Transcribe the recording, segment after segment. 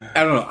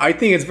don't know. I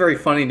think it's very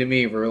funny to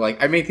me. Where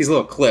like I make these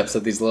little clips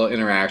of these little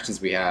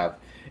interactions we have,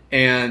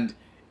 and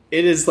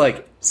it is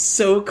like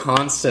so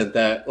constant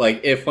that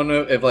like if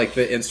like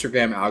the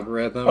Instagram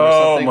algorithm or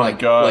something like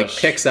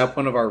picks up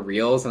one of our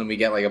reels and we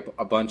get like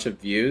a bunch of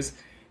views,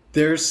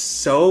 there's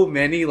so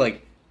many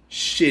like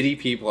shitty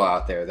people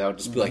out there that would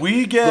just be like,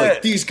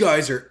 like these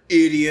guys are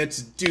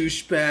idiots,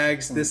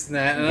 douchebags, this and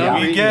that.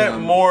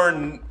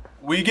 And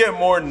we get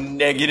more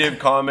negative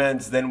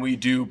comments than we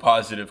do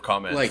positive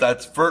comments. Like,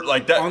 that's for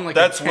like that. Like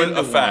that's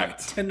a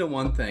fact.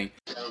 10-to-1 thing.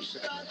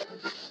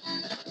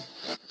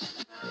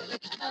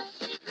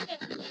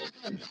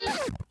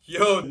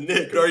 Yo,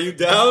 Nick, are you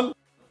down?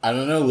 I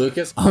don't know,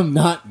 Lucas. I'm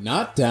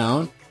not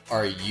down.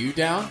 Are you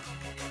down?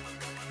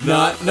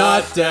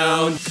 Not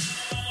down.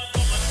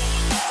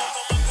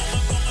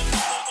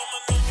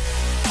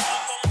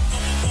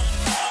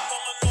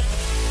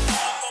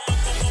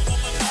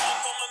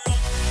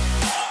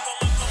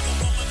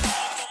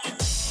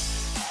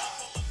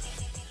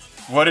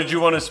 What did you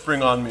want to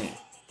spring on me?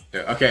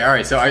 Okay, all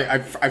right. So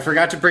I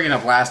forgot to bring it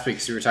up last week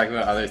because we were talking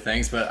about other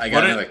things, but I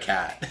got another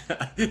cat.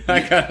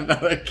 I got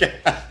another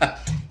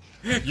cat.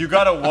 You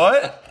got a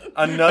what?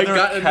 Another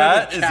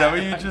cat? Is that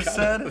what you just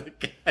said?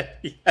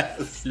 Cat,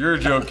 yes. You're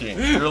joking.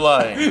 You're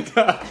lying.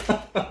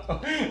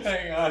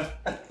 Hang on.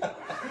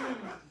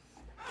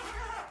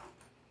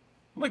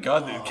 Oh my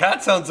god, the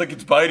cat sounds like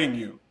it's biting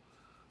you.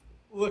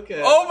 Look at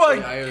it. Oh my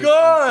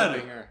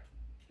god!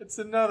 It's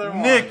another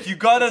one. Nick, you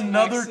got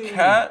another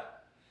cat?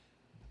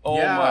 Oh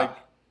my!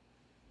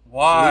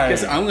 Why?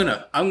 Because I'm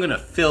gonna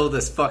fill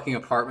this fucking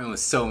apartment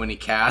with so many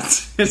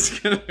cats. It's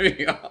gonna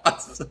be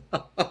awesome.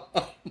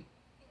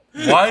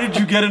 Why did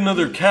you get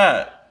another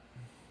cat?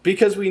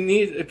 Because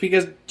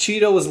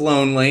Cheeto was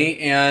lonely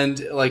and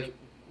like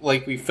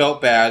we felt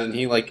bad, and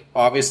he like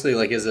obviously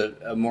like is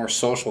a more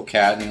social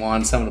cat and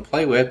wanted someone to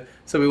play with.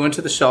 So we went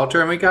to the shelter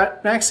and we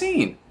got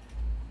Maxine,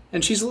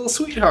 and she's a little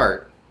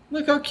sweetheart.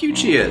 Look how cute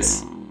she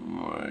is.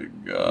 My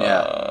God.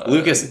 Yeah,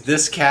 Lucas,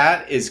 this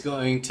cat is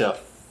going to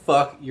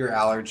fuck your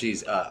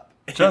allergies up.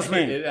 Trust me,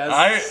 it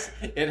has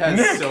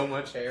Nick, so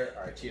much hair.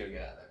 All right, Cheeto,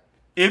 get out of there.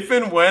 If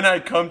and when I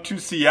come to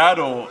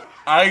Seattle,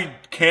 I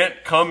can't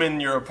come in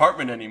your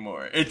apartment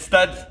anymore. It's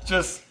not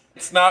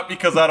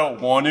because I don't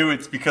want to.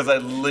 It's because I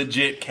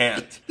legit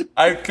can't.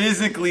 I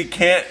physically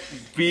can't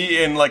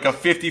be in like a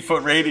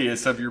 50-foot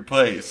radius of your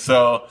place.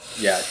 So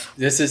yeah,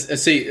 this is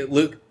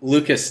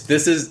Lucas.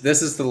 This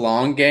is the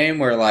long game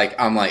where like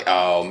I'm like,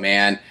 oh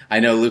man, I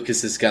know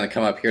Lucas is gonna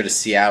come up here to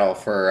Seattle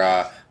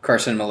for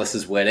Carson and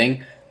Melissa's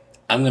wedding.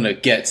 I'm gonna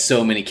get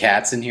so many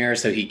cats in here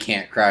so he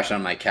can't crash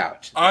on my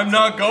couch. I'm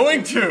not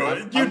going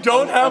to. You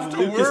don't have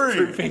to worry.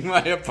 Proofing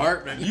my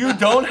apartment. You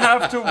don't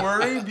have to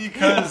worry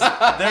because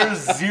there's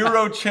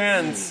zero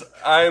chance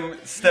I'm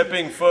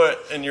stepping foot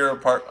in your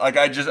apartment. Like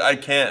I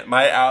can't.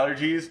 My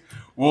allergies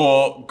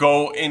will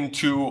go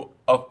into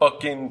a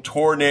fucking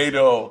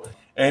tornado,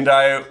 and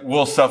I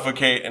will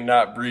suffocate and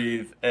not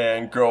breathe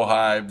and grow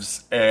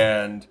hives,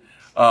 and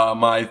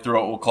my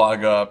throat will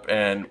clog up,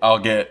 and I'll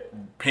get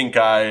pink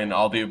eye and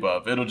all the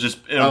above. It'll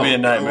be a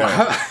nightmare.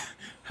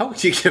 How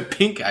would you get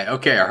pink eye?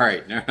 Okay, all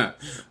right.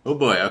 Oh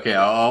boy. Okay,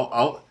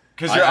 I'll.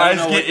 Because your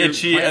eyes get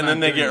itchy and then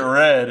they get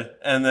red,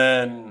 and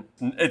then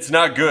it's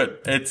not good.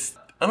 I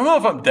don't know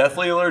if I'm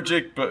deathly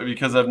allergic, but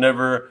because I've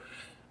never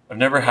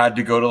had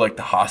to go to like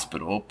the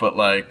hospital, but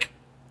like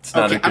it's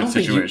not a good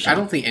situation. I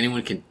don't think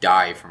anyone can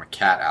die from a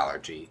cat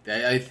allergy.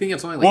 I think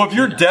it's only like. Well, if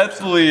you're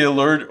deathly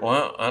allergic,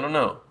 well, I don't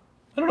know.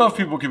 I don't know if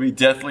people can be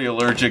deathly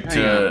allergic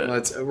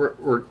to.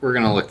 We're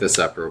gonna look this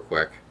up real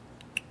quick.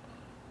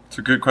 It's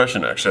a good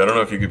question, actually. I don't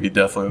know if you could be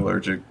deathly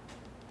allergic.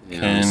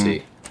 Yeah, let's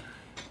see.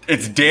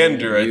 It's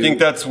dander. I think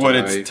that's what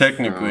it's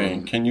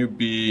technically. Can you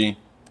be?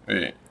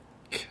 Wait.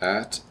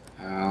 Cat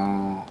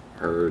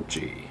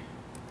allergy.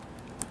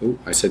 Oh,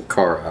 I said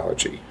car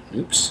allergy.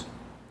 Oops.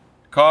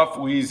 Cough,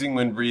 wheezing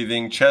when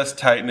breathing, chest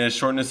tightness,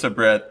 shortness of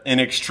breath. In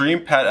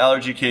extreme pet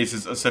allergy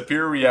cases, a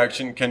severe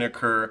reaction can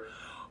occur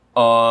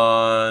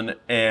on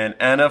an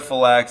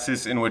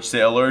anaphylaxis in which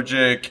the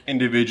allergic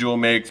individual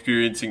may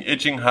experiencing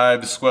itching,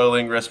 hives,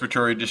 swelling,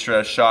 respiratory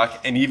distress, shock,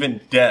 and even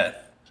death.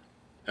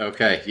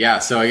 Okay, yeah,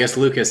 so I guess,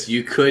 Lucas,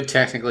 you could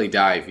technically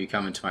die if you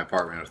come into my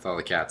apartment with all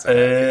the cats.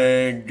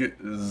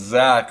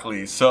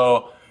 Exactly.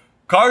 So,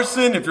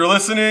 Carson, if you're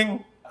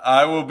listening,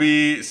 I will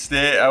be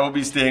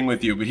staying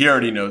with you, but he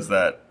already knows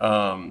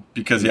that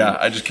because, yeah,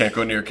 I just can't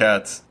go near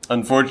cats.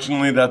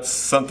 Unfortunately, that's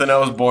something I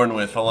was born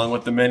with, along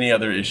with the many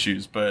other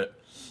issues, but...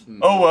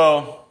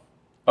 Oh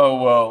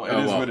well,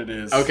 it is what it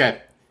is.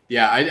 Okay,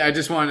 yeah,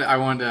 I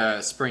wanted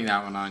to spring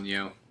that one on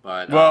you,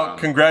 but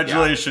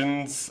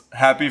congratulations,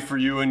 happy for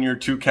you and your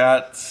two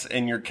cats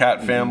and your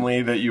cat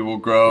family that you will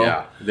grow.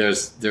 Yeah,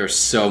 there's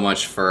so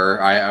much fur.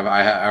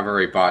 I've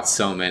already bought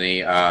so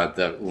many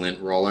the lint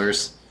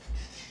rollers,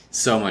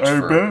 so much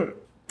fur. Bet.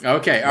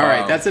 Okay, all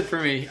right, that's it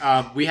for me.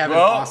 We have an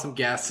awesome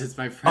guest. It's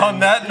my friend. On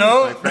that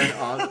note,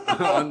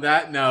 on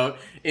that note,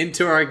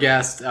 into our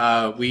guest,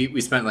 we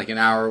spent like an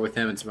hour with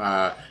him. It's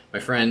my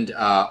friend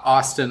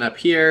Austin up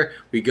here.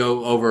 We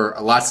go over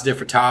lots of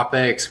different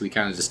topics. We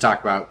kind of just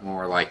talk about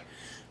more like,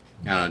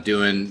 I don't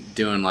know,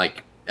 doing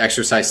like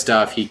exercise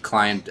stuff. He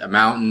climbed a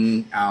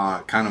mountain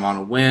kind of on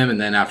a whim, and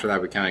then after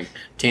that we kind of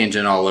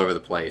tangent all over the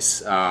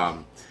place.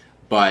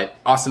 But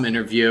awesome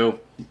interview.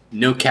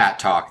 No cat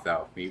talk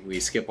though. We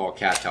skip all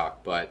cat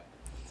talk, but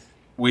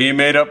we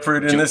made up for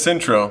it in this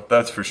intro.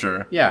 That's for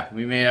sure. Yeah,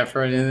 we made up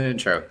for it in the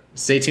intro.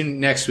 Stay tuned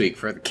next week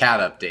for the cat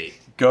update.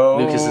 Go.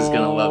 Lucas is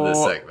gonna love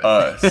this segment.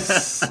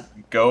 Us.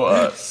 Go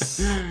us.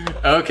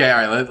 Okay,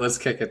 all right. Let's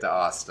kick it to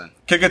Austin.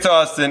 Kick it to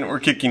Austin. We're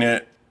kicking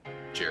it.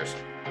 Cheers.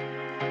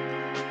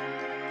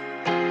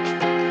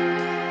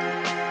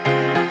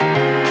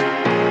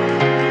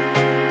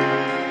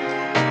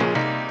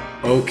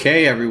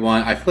 Okay,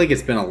 everyone. I feel like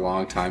it's been a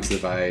long time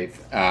since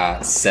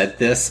I've said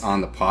this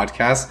on the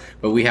podcast,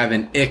 but we have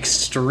an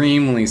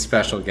extremely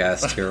special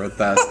guest here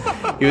with us.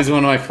 He was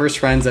one of my first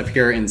friends up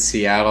here in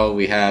Seattle.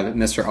 We have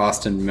Mr.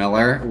 Austin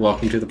Miller.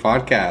 Welcome to the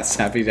podcast.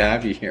 Happy to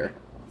have you here.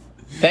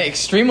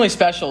 Extremely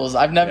special.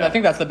 I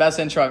think that's the best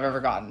intro I've ever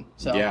gotten.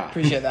 So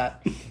appreciate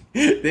that.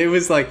 It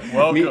was like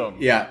welcome.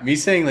 Me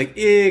saying like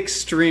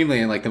extremely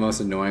in like the most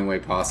annoying way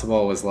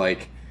possible was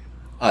like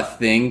a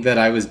thing that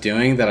I was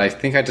doing that I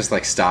think I just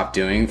like stopped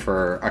doing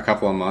for a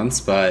couple of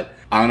months, but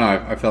I don't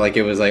know. I felt like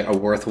it was like a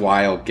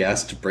worthwhile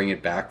guest to bring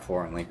it back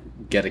for and like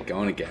get it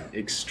going again.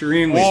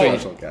 Extremely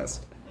special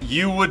guest.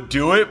 You would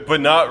do it,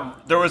 but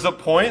not. There was a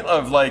point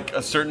of like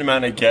a certain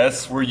amount of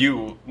guests where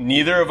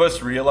neither of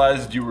us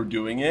realized you were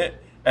doing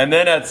it. And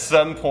then at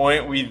some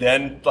point, we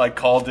then like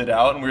called it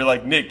out, and we were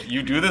like, "Nick,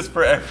 you do this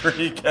for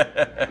every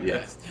guest."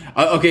 Yes.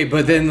 Okay,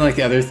 but then like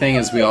the other thing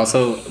is, we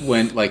also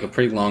went like a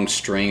pretty long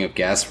string of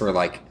guests where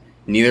like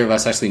neither of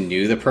us actually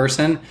knew the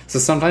person. So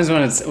sometimes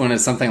when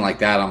it's something like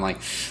that, I'm like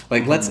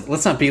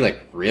let's not be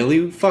like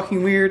really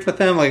fucking weird with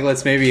them. Like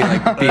let's maybe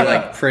like be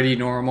like pretty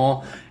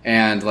normal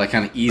and like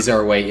kind of ease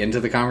our way into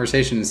the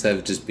conversation instead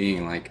of just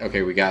being like,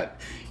 okay, we got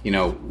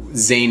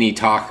zany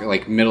talk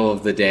like middle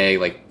of the day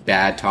like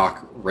bad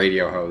talk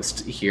radio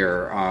host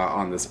here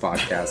on this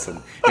podcast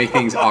and make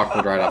things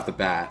awkward right off the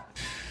bat.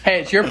 Hey,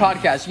 it's your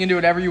podcast. You can do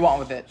whatever you want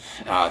with it.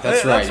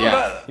 That's right.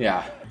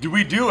 Yeah. Do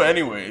we do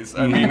anyways?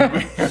 I mean,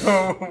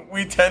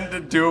 we tend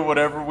to do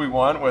whatever we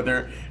want,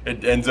 whether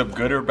it ends up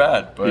good or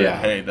bad. But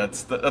hey,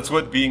 that's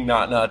what being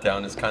not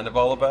down is kind of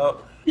all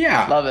about.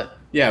 Yeah, love it.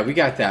 Yeah, we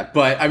got that.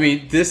 But I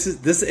mean,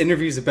 this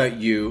interview is about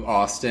you,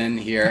 Austin.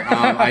 Here,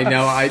 I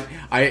know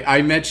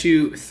I met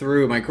you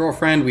through my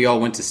girlfriend. We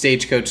all went to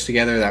Stagecoach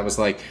together. That was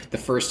like the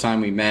first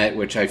time we met,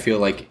 which I feel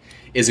like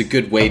is a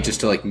good way just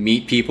to like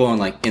meet people and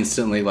like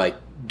instantly like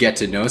get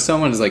to know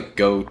someone, is like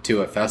go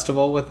to a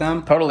festival with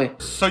them. Totally.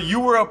 So you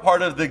were a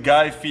part of the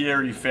Guy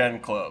Fieri fan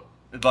club.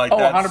 Like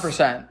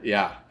 100%.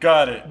 Yeah.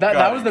 Got it.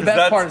 That was the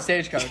best part of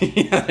Stagecoach.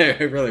 Yeah,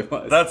 it really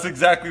was. That's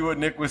exactly what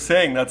Nick was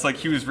saying. That's like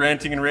he was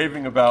ranting and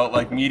raving about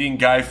like meeting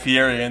Guy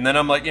Fieri. And then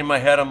I'm like, in my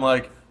head, I'm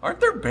like, aren't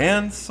there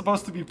bands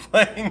supposed to be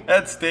playing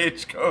at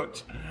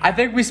Stagecoach? I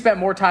think we spent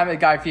more time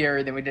at Guy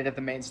Fieri than we did at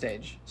the main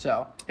stage.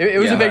 So it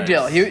was a big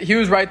deal. He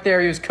was right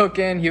there. He was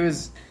cooking. He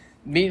was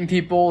meeting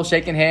people,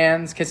 shaking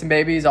hands, kissing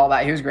babies, all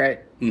that. He was great.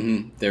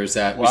 Mm-hmm. There's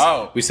that.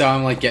 Wow. We saw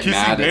him like get kissing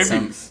mad babies.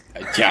 at some.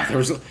 Yeah,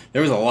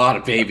 there was a lot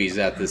of babies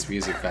at this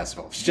music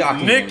festival.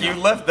 Shocking. Nick, you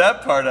left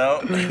that part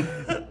out.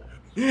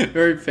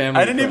 Very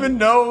family. I didn't even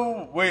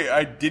know. Wait,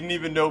 I didn't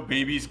even know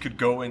babies could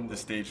go in the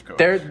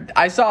Stagecoach.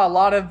 I saw a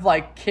lot of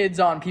like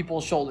kids on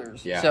people's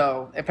shoulders. Yeah.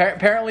 So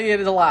apparently it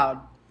is allowed.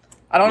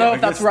 I don't know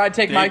if that's where I'd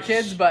take my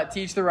kids, but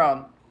teach their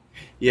own.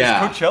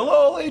 Yeah. Is Coachella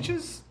all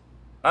ages?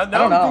 I'm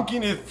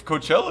thinking if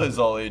Coachella is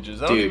all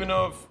ages. I don't even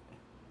know if.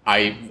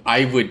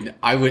 I would.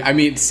 I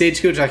mean,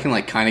 Stagecoach I can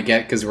like kind of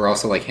get because we're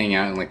also like hanging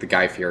out in like the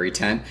Guy Fieri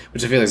tent,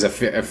 which I feel like is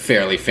a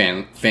fairly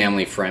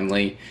family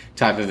friendly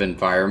type of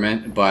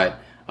environment. But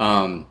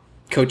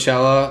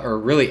Coachella or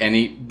really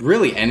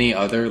any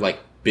other like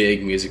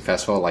big music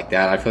festival like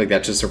that, I feel like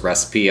that's just a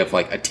recipe of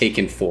like a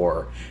Taken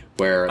 4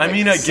 where. Like, I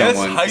mean, I guess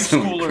high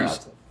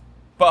schoolers,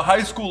 but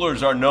high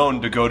schoolers are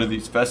known to go to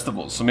these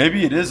festivals, so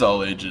maybe it is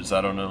all ages.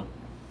 I don't know.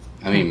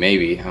 I mean,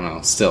 maybe. I don't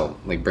know. Still,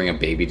 like, bring a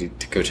baby to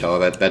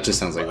Coachella. That just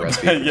sounds like a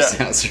recipe for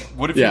disaster.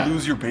 What if you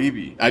lose your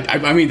baby?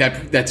 I mean,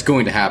 that's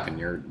going to happen.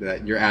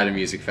 You're at a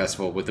music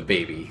festival with a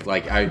baby.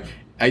 Like, I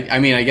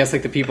mean, I guess,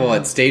 like, the people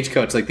at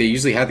Stagecoach, like, they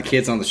usually have the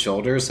kids on the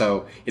shoulder,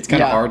 so it's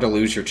kind of hard to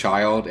lose your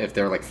child if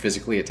they're, like,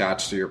 physically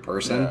attached to your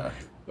person. Yeah.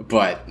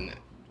 But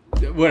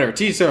whatever.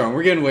 Teach their own.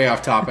 We're getting way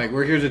off topic.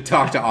 We're here to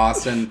talk to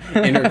Austin,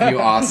 interview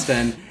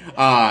Austin.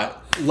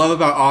 Love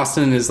about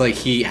Austin is like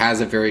he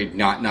has a very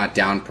not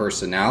down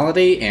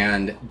personality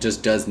and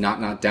just does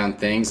not down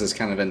things as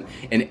kind of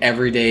an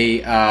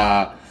everyday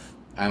I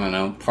don't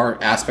know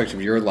aspect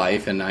of your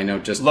life. And I know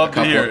just love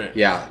to hear it.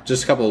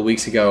 Just a couple of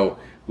weeks ago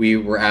we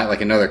were at like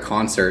another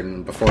concert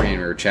and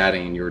beforehand we were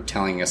chatting and you were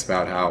telling us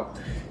about how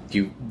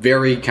you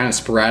very kind of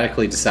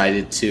sporadically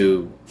decided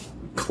to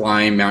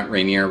climb Mount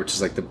Rainier, which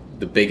is like the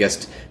the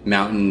biggest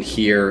mountain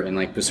here in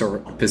like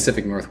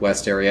Pacific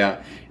Northwest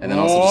area, and then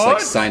also just like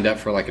signed up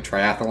for like a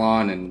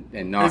triathlon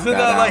and knocked Isn't that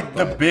that out. like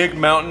the big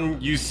mountain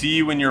you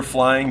see when you're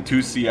flying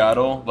to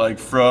Seattle, like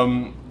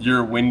from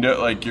your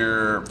window, like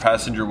your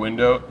passenger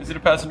window? Is it a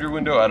passenger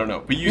window? I don't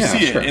know, but you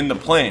see it in the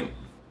plane.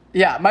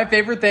 Yeah, my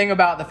favorite thing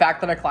about the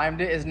fact that I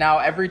climbed it is now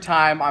every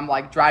time I'm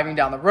like driving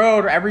down the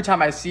road or every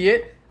time I see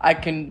it, I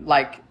can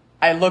like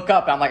I look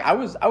up and I'm like I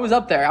was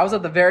up there. I was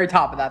at the very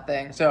top of that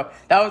thing. So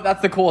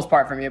that's the coolest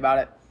part for me about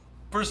it.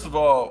 First of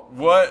all,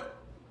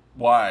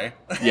 why?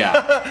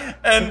 Yeah.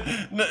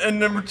 and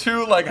number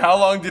two, like how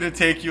long did it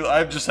take you?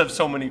 I just have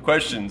so many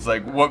questions.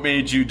 Like what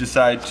made you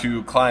decide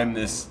to climb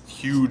this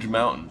huge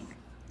mountain?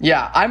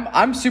 Yeah,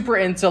 I'm super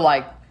into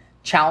like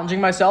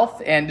challenging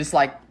myself and just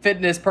like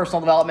fitness, personal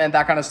development,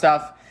 that kind of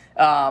stuff.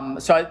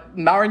 So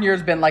Mount Rainier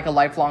has been like a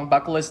lifelong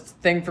bucket list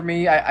thing for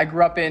me. I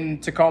grew up in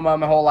Tacoma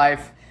my whole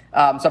life.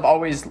 So I've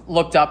always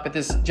looked up at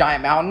this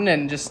giant mountain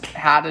and just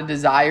had a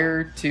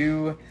desire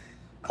to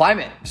climb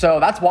it. So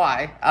that's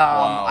why.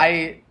 Wow.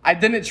 I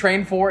didn't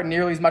train for it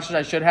nearly as much as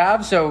I should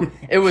have. So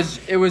it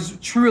was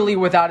truly,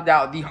 without a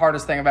doubt, the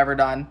hardest thing I've ever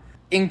done.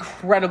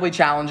 Incredibly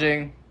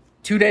challenging.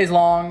 2 days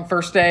long.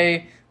 First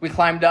day, we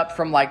climbed up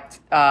from like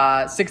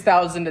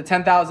 6,000 to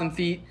 10,000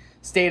 feet.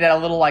 Stayed at a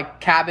little like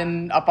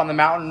cabin up on the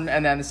mountain,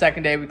 and then the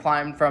second day we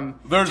climbed from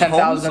 10,000.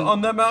 Homes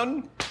on that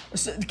mountain?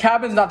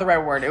 Cabin's not the right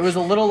word. It was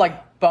a little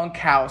like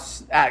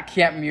bunkhouse at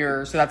Camp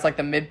Muir, so that's like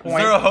the midpoint.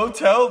 Is there a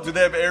hotel? Do they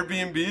have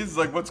Airbnbs?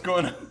 Like what's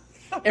going on?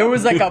 It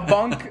was like a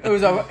bunk. It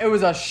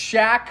was a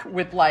shack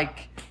with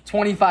like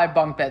 25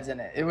 bunk beds in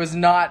it. It was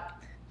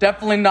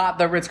definitely not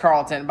the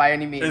Ritz-Carlton by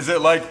any means. Is it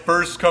like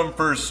first come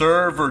first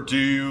serve, or do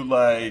you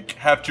like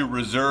have to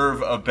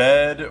reserve a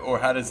bed, or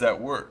how does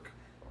that work?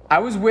 I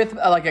was with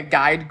like a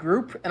guide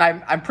group, and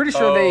I'm pretty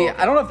sure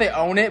I don't know if they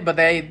own it, but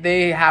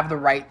they have the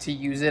right to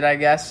use it, I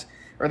guess,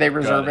 or they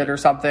reserve it or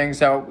something.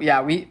 So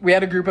yeah, we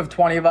had a group of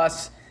 20 of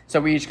us, so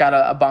we each got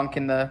a bunk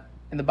in the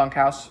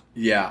bunkhouse.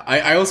 Yeah,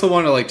 I also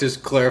want to like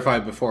just clarify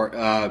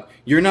before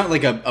you're not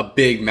like a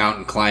big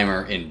mountain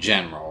climber in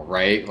general,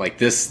 right? Like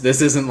this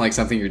isn't like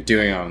something you're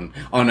doing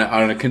on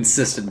a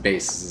consistent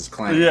basis as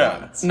climbing.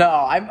 Yeah. No,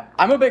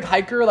 I'm a big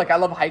hiker. Like I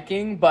love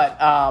hiking, but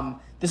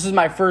this is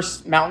my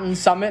first mountain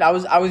summit. I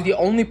was the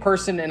only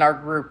person in our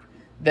group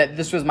that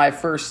this was my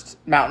first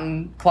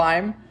mountain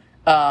climb.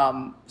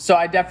 So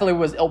I definitely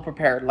was ill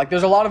prepared. Like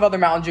there's a lot of other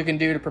mountains you can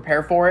do to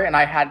prepare for it, and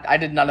I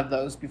did none of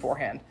those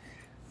beforehand.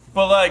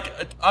 But like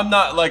I'm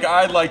not like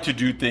I like to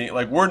do things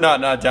like we're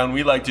not down.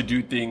 We like to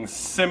do things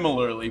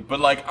similarly. But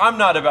like I'm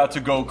not about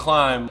to go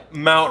climb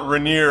Mount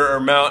Rainier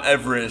or Mount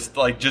Everest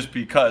like just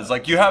because.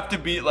 Like you have to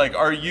be like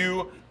are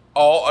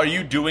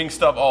you doing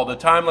stuff all the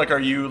time? Like, are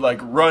you like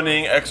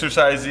running,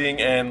 exercising,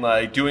 and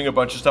like doing a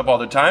bunch of stuff all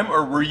the time?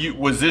 Or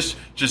was this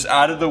just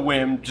out of the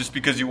whim, just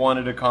because you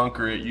wanted to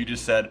conquer it? You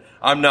just said,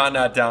 I'm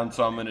not down,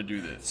 so I'm going to do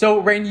this. So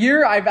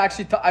Rainier,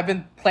 I've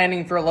been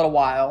planning for a little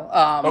while.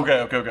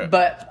 Okay.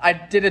 But I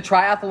did a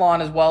triathlon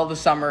as well this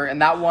summer,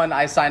 and that one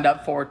I signed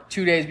up for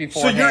 2 days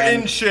before. So you're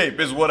in shape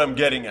is what I'm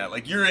getting at.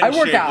 Like you're in I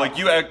work shape. out. Like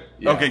you act,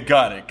 Okay,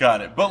 got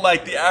it. But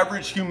like the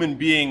average human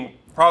being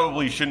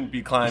probably shouldn't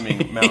be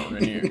climbing Mount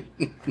Rainier.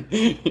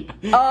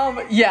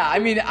 Yeah, I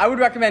mean, I would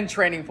recommend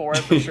training for it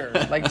for sure.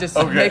 Like just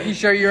making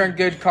sure you're in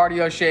good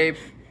cardio shape.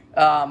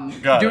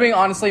 Doing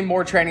honestly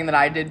more training than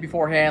I did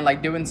beforehand,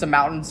 like doing some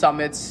mountain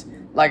summits,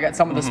 like at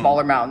some of the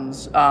smaller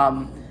mountains.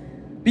 But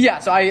yeah,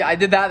 so I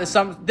did that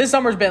this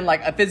summer's been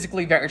like a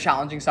physically very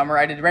challenging summer.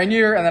 I did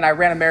Rainier, and then I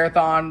ran a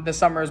marathon this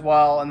summer as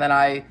well, and then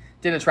I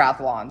did a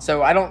triathlon.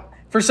 So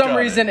for some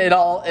reason it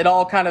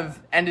all kind of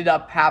ended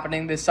up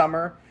happening this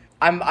summer.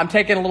 I'm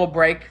taking a little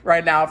break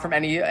right now from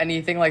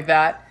anything like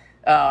that.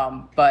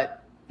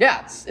 But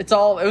yeah,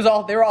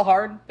 they were all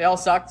hard. They all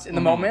sucked in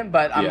the moment,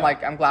 but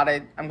I'm glad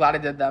I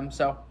did them.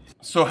 So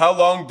how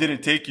long did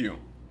it take you?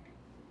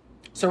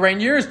 So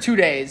Rainier is 2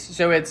 days.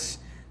 So it's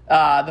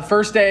the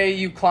first day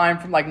you climb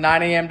from like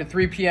 9 a.m. to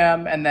 3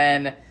 p.m. and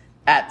then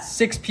at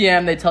 6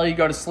 p.m. they tell you to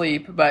go to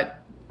sleep,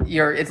 but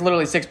it's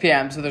literally 6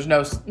 p.m. So there's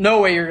no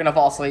way you're gonna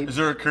fall asleep. Is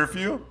there a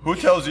curfew? Who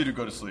tells you to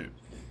go to sleep?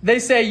 They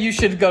say you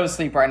should go to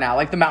sleep right now,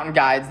 like the mountain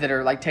guides that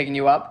are like taking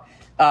you up.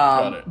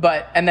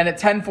 And then at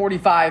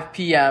 10:45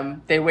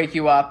 p.m. they wake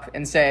you up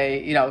and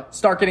say,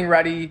 start getting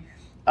ready.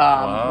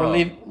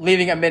 We're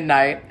leaving at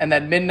midnight, and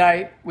then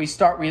midnight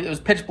it was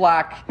pitch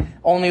black.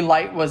 Only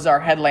light was our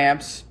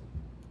headlamps.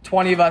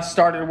 20 of us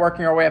started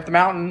working our way up the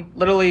mountain,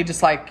 literally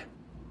just like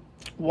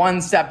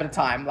one step at a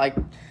time. Like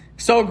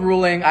so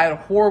grueling. I had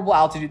horrible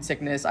altitude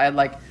sickness. I had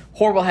like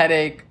horrible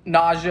headache,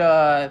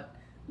 nausea.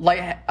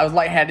 I was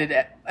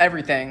lightheaded,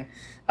 everything.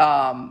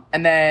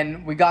 And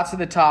then we got to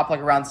the top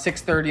like around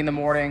 6:30 in the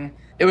morning.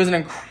 It was an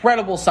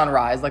incredible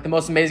sunrise, like the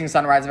most amazing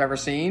sunrise I've ever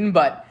seen.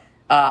 But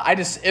I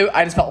just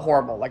felt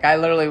horrible. Like I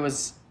literally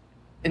was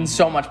in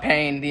so much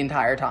pain the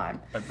entire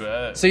time. I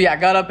bet. So yeah, I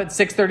got up at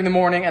 6:30 in the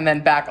morning and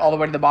then back all the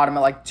way to the bottom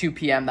at like 2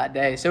 p.m. that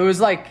day. So it was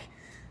like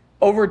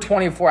over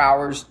 24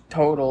 hours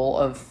total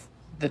of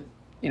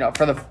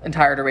for the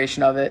entire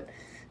duration of it.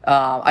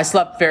 I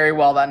slept very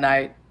well that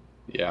night.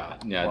 Yeah,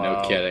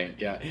 Wow. no kidding.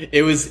 Yeah,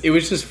 it was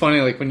just funny,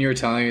 like when you were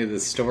telling me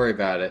this story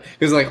about it,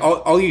 because like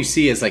all you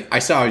see is like I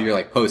saw your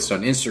like post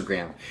on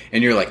Instagram,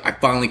 and you're like, I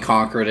finally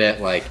conquered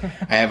it. Like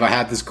I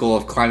had this goal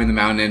of climbing the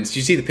mountains.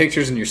 You see the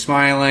pictures and you're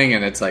smiling,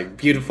 and it's like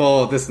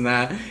beautiful, this and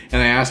that.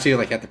 And I asked you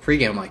like at the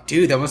pregame, I'm like,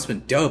 dude, that must have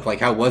been dope. Like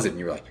how was it? And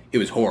you were like, it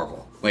was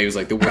horrible. Like it was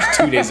like the worst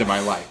 2 days of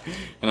my life.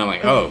 And I'm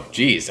like, oh,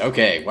 geez,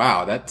 okay,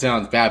 wow, that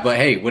sounds bad. But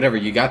hey, whatever.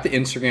 You got the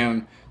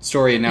Instagram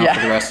story, and now for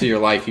the rest of your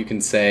life, you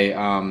can say.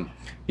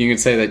 You can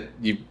say that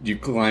you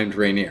climbed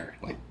Rainier.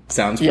 Like,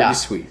 sounds pretty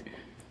sweet.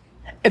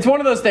 It's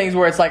one of those things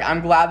where it's like, I'm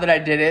glad that I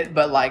did it,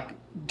 but like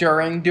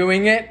during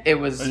doing it,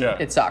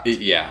 it sucked.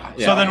 Yeah.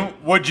 So then,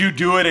 would you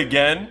do it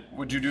again?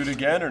 Would you do it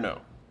again or no?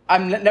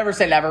 Never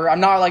say never.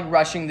 I'm not like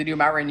rushing to do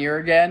Mount Rainier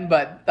again,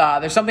 but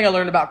there's something I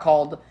learned about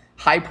called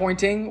high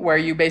pointing, where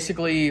you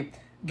basically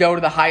go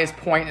to the highest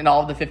point in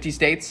all of the 50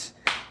 states.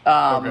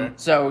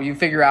 So you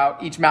figure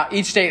out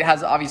each state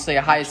has obviously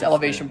a highest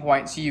elevation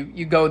point. So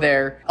you go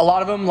there. A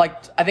lot of them, like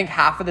I think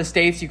half of the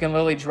states, you can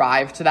literally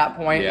drive to that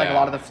point. Like a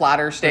lot of the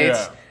flatter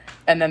states,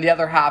 and then the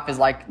other half is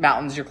like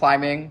mountains you're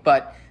climbing.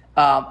 But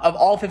of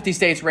all 50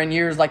 states,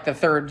 Rainier is like the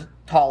third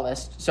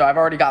tallest. So I've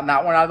already gotten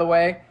that one out of the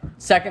way.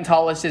 Second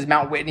tallest is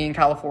Mount Whitney in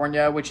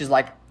California, which is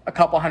like a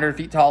couple hundred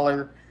feet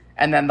taller.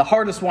 And then the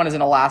hardest one is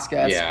in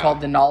Alaska. It's called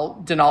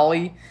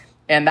Denali,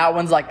 and that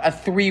one's like a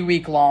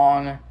 3-week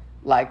long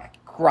like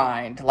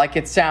grind. Like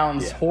it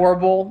sounds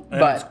horrible, and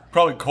but it's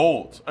probably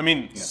cold. I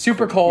mean,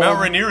 super cold.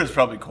 Mount Rainier is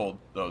probably cold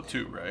though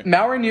too, right?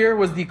 Mount Rainier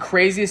was the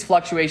craziest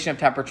fluctuation of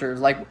temperatures.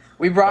 Like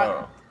we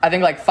brought, I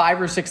think like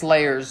 5 or 6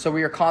 layers, so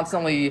we were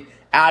constantly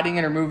adding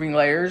and removing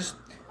layers.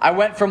 I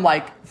went from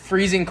like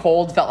freezing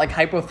cold, felt like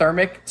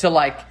hypothermic, to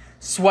like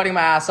sweating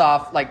my ass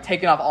off, like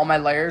taking off all my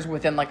layers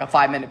within like a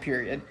 5-minute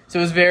period. So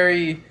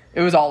it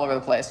was all over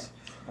the place.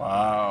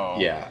 Wow.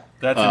 Yeah.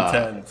 That's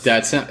intense.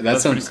 That sounds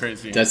pretty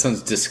crazy. That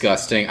sounds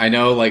disgusting. I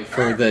know, like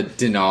for the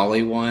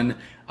Denali one.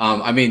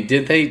 I mean,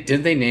 did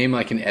they name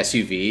like an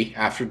SUV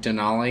after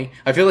Denali?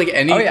 I feel like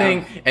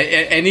anything,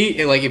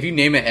 any like if you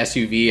name an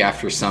SUV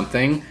after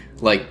something,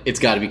 like it's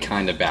got to be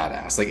kind of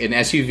badass. Like an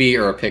SUV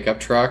or a pickup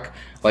truck,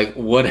 like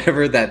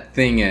whatever that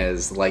thing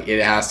is, like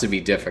it has to be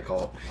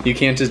difficult. You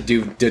can't just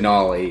do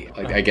Denali.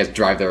 Like I guess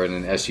drive there in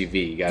an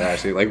SUV. You got to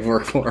actually like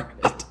work for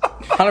it.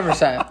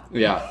 100%.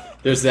 Yeah.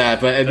 There's that,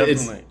 but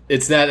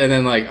it's that, and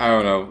then like I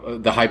don't know,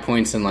 the high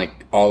points in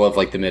like all of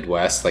like the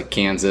Midwest, like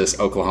Kansas,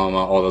 Oklahoma,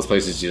 all those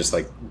places. You just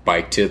like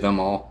bike to them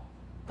all.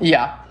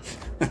 Yeah.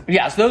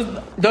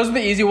 So those are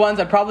the easy ones.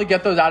 I'd probably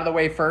get those out of the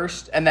way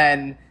first, and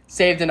then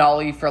save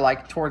Denali for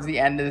like towards the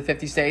end of the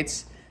 50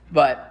 states.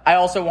 But I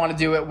also want to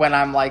do it when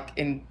I'm like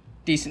in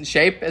decent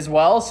shape as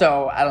well.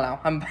 So I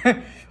don't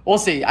know. We'll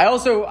see. I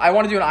want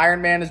to do an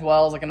Ironman as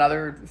well as like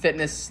another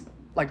fitness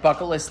like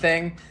bucket list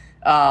thing.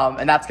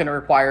 And that's going to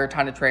require a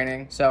ton of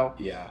training. So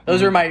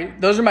those are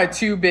my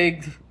 2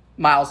 big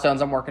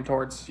milestones I'm working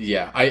towards.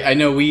 Yeah, I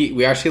know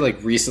we actually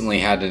like recently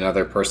had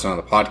another person on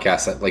the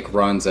podcast that like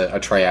runs a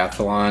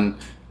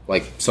triathlon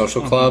like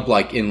social club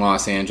like in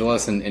Los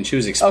Angeles, and she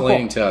was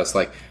explaining to us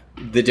like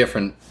the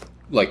different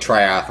like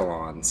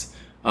triathlons,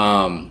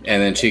 and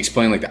then she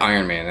explained like the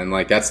Ironman, and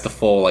like that's the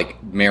full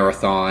like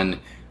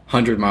marathon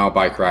 100-mile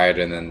bike ride,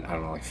 and then I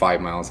don't know like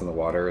 5 miles in the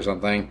water or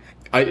something.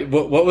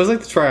 What was like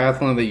the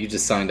triathlon that you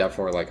just signed up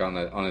for like on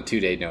a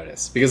 2-day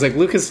notice? Because like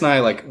Lucas and I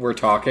like we're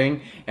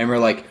talking and we're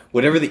like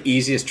whatever the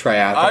easiest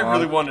triathlon. I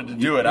really wanted to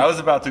do it. I was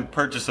about to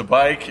purchase a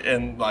bike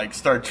and like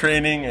start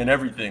training and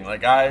everything.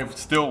 Like I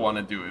still want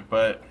to do it,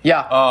 but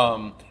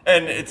and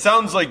it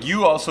sounds like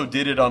you also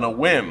did it on a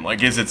whim.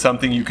 Like is it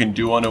something you can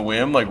do on a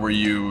whim? Like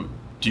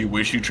do you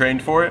wish you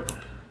trained for it?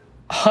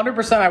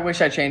 100%. I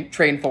wish I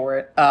trained for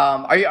it.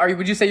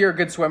 Would you say you're a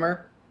good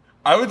swimmer?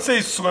 I would say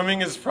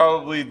swimming is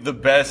probably the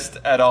best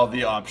at all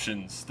the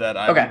options that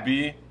I would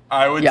be.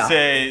 I would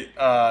say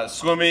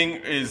swimming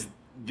is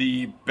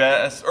the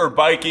best, or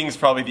biking is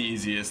probably the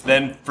easiest.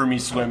 Then for me,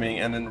 swimming,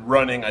 and then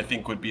running I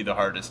think would be the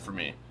hardest for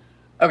me.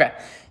 Okay.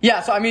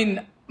 Yeah, so I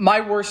mean,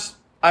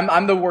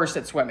 I'm the worst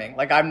at swimming.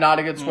 Like I'm not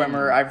a good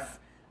swimmer.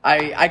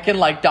 I can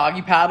like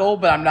doggy paddle,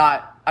 but I'm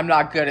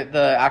not good at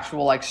the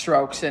actual like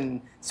strokes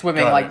and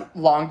swimming like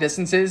long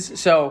distances.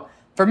 So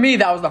for me,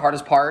 that was the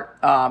hardest part,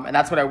 and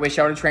that's what I wish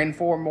I would have trained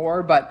for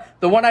more. But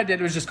the one I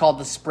did was just called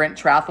the sprint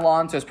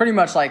triathlon, so it's pretty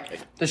much like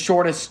the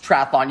shortest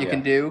triathlon you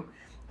can do.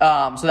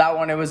 So that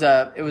one, it was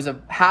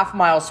a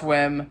half-mile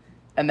swim,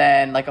 and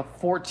then like a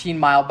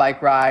 14-mile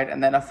bike ride,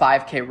 and then a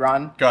 5K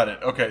run. Got it.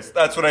 Okay, so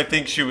that's what I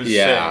think she was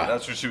saying.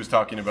 That's what she was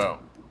talking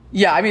about.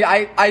 Yeah, I mean,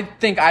 I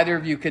think either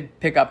of you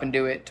could pick up and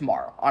do it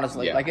tomorrow.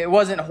 Honestly, like it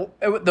wasn't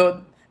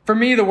for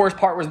me. The worst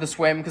part was the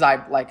swim because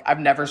I've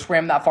never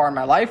swam that far in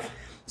my life.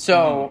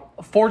 So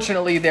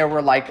fortunately, there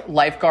were like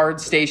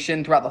lifeguards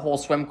stationed throughout the whole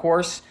swim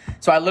course.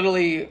 So I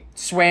literally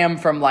swam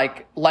from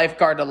like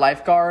lifeguard to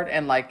lifeguard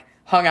and like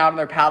hung out on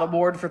their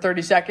paddleboard for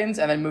 30 seconds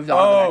and then moved on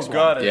to the next one. Oh,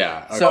 got it.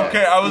 Yeah. Okay. So,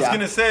 I was going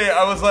to say,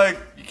 I was like,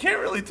 you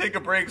can't really take a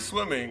break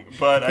swimming,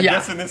 but I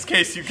guess in this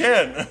case you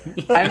can.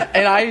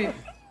 and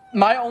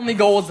my only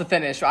goal was to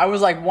finish. I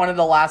was like one of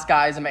the last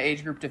guys in my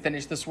age group to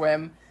finish the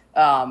swim.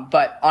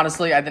 But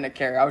honestly, I didn't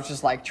care. I was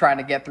just like trying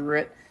to get through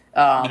it.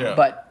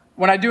 But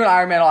when I do an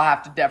Ironman, I'll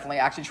have to definitely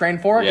actually train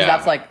for it because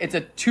that's like it's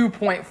a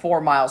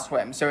 2.4 mile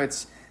swim, so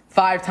it's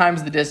 5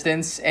 times the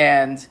distance,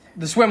 and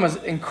the swim was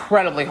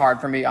incredibly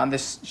hard for me on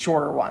this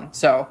shorter one.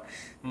 So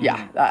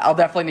I'll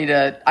definitely need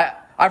to.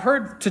 I've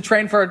heard to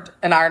train for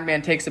an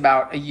Ironman takes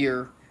about a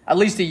year, at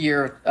least a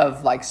year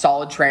of like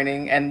solid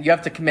training, and you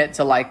have to commit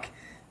to like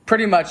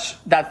pretty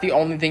much that's the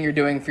only thing you're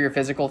doing for your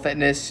physical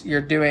fitness.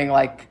 You're doing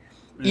like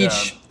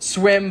each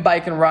swim,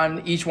 bike, and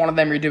run. Each one of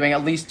them you're doing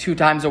at least 2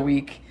 times a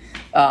week.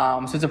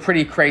 So it's a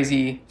pretty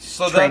crazy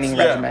training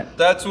regimen.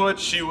 That's what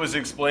she was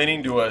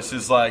explaining to us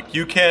is like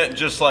you can't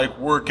just like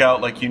work out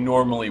like you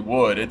normally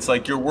would. It's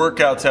like your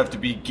workouts have to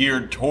be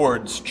geared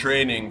towards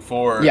training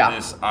for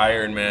this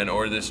Ironman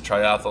or this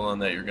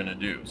triathlon that you're going to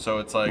do. So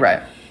it's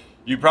like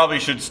you probably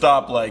should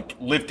stop like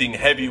lifting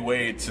heavy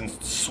weights and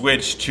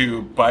switch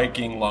to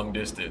biking long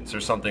distance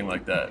or something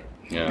like that.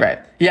 Yeah. Right.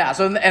 Yeah.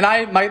 So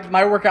and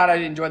my workout I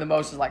enjoy the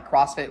most is like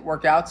CrossFit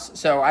workouts.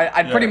 So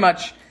I'd pretty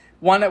much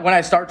when I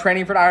start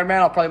training for an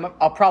Ironman,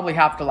 I'll probably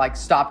have to like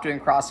stop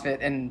doing CrossFit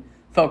and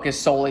focus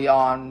solely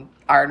on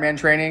Ironman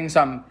training.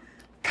 So I'm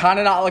kind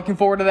of not looking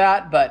forward to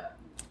that, but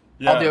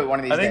I'll do it one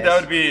of these days. I think that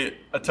would be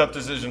a tough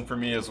decision for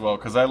me as well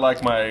because I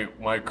like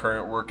my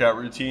current workout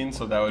routine,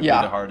 so that would be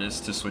the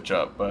hardest to switch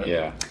up. But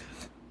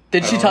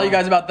did she tell you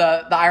guys about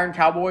the Iron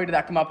Cowboy? Did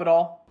that come up at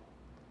all?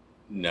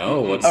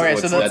 No.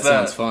 That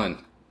sounds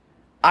fun.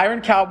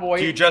 Iron Cowboy.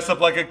 Do you dress up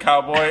like a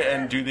cowboy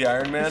and do the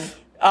Ironman?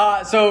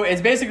 So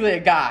it's basically a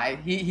guy.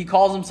 He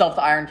calls himself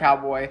the Iron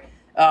Cowboy,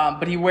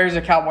 but he wears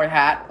a cowboy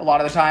hat a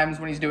lot of the times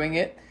when he's doing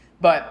it.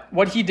 But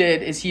what he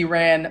did is he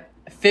ran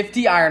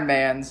 50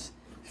 Ironmans,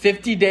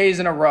 50 days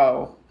in a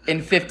row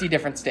in 50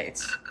 different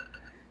states.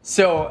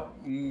 So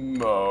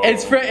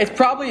it's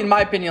probably, in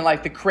my opinion,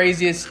 like the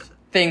craziest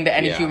thing that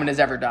any human has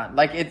ever done.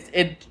 Like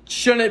it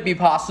shouldn't be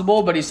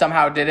possible, but he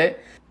somehow did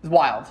it. It's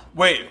wild.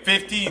 Wait,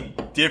 50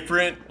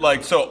 different,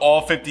 like, so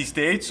all 50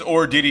 states,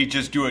 or did he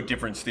just do a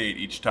different state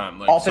each time?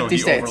 Like, all 50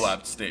 so he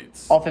overlapped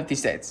states. All 50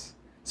 states.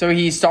 So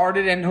he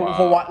started in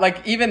Hawaii.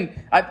 Like,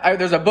 even,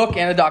 there's a book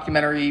and a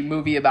documentary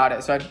movie about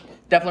it, so I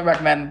definitely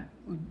recommend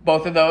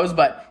both of those.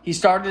 But he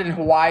started in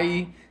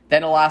Hawaii,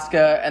 then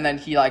Alaska, and then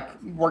he,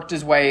 like, worked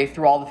his way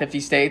through all the 50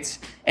 states.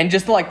 And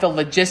just, like, the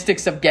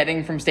logistics of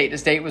getting from state to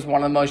state was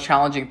one of the most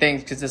challenging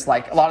things, because it's,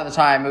 like, a lot of the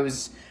time it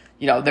was,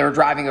 you know, they were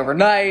driving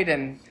overnight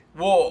and...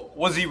 Well,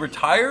 was he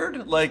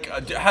retired? Like,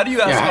 how do you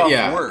ask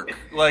off work?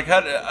 Like,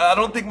 I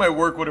don't think my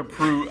work would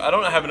approve. I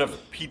don't have enough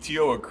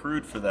PTO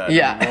accrued for that.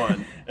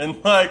 One.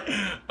 And like,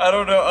 I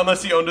don't know,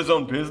 unless he owned his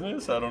own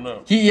business. I don't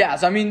know.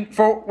 So I mean,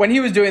 for when he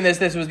was doing this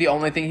was the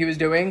only thing he was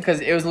doing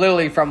because it was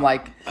literally from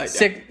like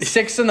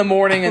 6 in the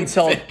morning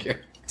until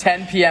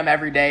 10 p.m.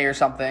 every day or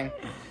something.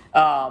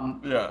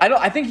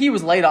 I think he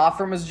was laid off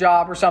from his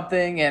job or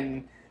something,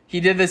 and he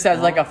did this as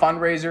like a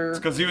fundraiser. It's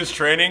because he was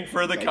training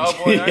for the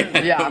Cowboy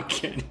Ironman. I'm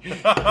kidding.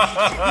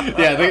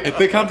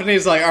 The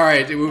company's like, all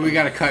right, we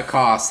got to cut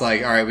costs.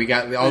 Like, all right, we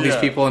got all these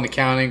people in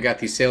accounting, got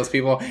these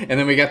salespeople, and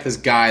then we got this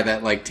guy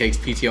that like takes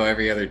PTO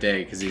every other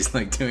day because he's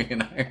like doing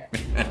an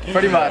Ironman.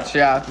 Pretty much,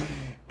 yeah.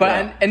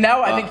 But and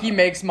now I think he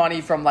makes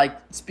money from like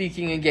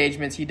speaking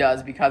engagements he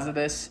does because of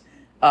this.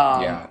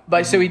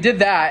 But so he did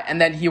that, and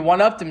then he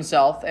one-upped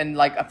himself, and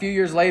like a few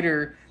years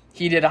later,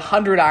 he did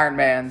 100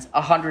 Ironmans,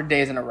 100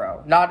 days in a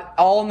row. Not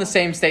all in the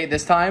same state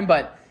this time,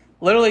 but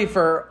literally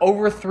for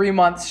over 3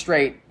 months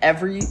straight,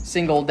 every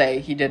single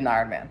day he did an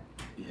Ironman.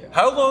 Yeah.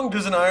 How long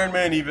does an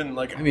Ironman even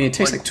like? I mean, it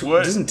takes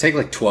doesn't it take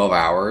like 12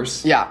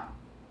 hours? Yeah.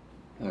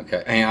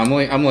 Okay, hey, I'm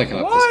looking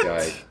up this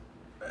guy.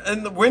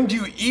 And when do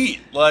you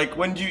eat? Like,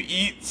 when do you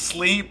eat,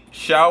 sleep,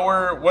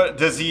 shower? What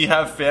does he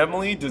have?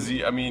 Family? Does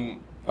he? I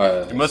mean.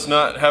 He must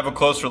not have a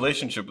close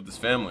relationship with his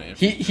family.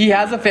 He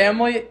has a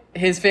family.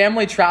 His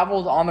family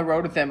traveled on the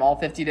road with him all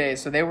 50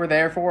 days, so they were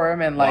there for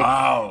him. And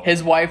like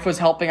his wife was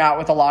helping out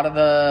with a lot of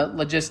the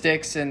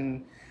logistics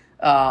and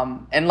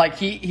like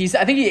he's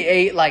I think he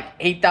ate like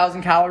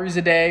 8,000 calories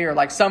a day or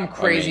like some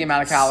crazy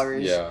amount of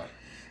calories. Yeah.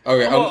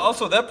 Okay. Well,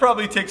 also that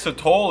probably takes a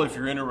toll if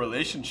you're in a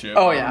relationship.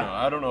 Oh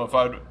I don't know if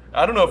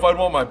I'd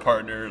want my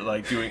partner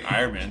like doing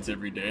Ironmans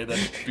every day.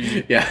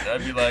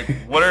 I'd be like,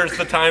 where's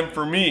the time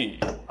for me?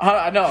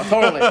 No,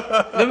 totally.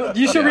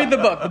 You should read the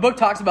book. The book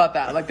talks about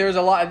that. Like, there's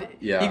a lot.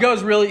 Yeah.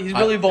 He's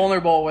really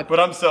vulnerable with. But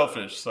I'm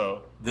selfish,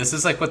 so. This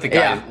is like what the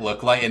guy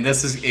looked like, and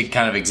this is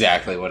kind of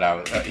exactly what I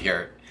was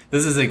here.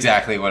 This is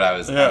exactly what I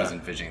was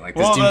envisioning. Like,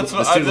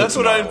 that's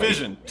what I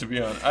envisioned. To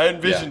be honest, I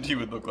envisioned he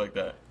would look like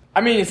that. I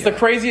mean, it's the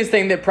craziest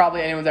thing that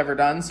probably anyone's ever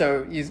done.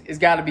 So he's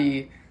got to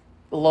be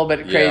a little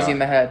bit crazy in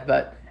the head,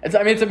 but it's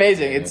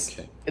amazing.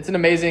 It's an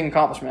amazing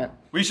accomplishment.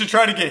 We should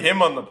try to get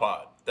him on the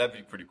pod. That'd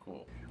be pretty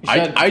cool.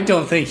 I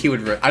don't think he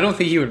would. I don't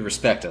think he would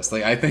respect us.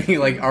 Like, I think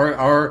like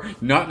our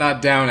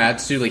not down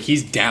attitude. Like,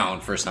 he's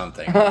down for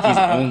something. Like, he's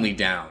only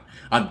down.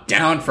 I'm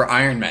down for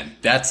Iron Man.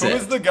 That's it. Who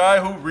was the guy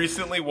who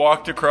recently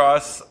walked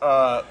across?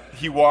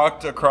 He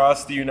walked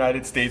across the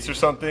United States or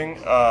something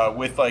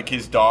with like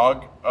his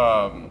dog.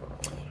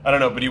 I don't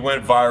know, but he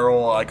went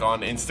viral like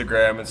on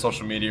Instagram and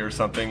social media or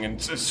something. And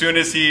as soon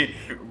as he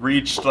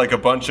reached like a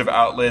bunch of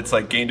outlets,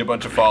 like gained a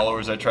bunch of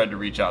followers, I tried to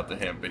reach out to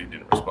him, but he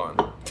didn't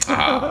respond.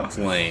 That's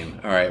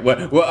lame. All right.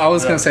 Well, I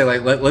was gonna say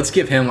like let's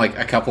give him like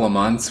a couple of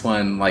months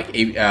when like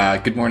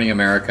Good Morning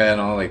America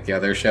and all like the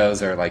other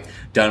shows are like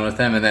done with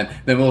him, and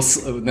then we'll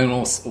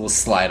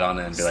slide on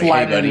in and be like,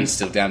 hey buddy,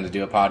 still down to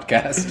do a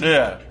podcast?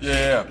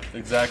 Yeah,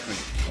 exactly.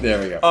 There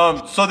we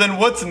go. So then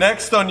what's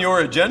next on your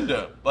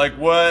agenda? Like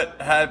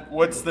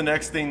what's the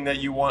next thing that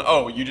you want?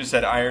 Oh, you just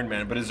said Iron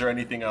Man, but is there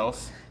anything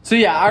else? So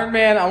yeah, Iron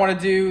Man, I want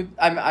to do.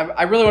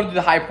 I really want to do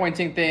the high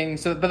pointing thing.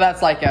 So, but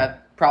that's like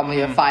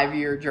probably a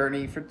 5-year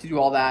journey to do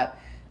all that.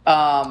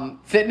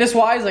 Fitness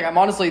wise, like I'm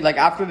honestly like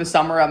after the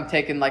summer, I'm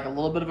taking like a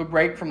little bit of a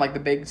break from like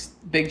the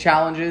big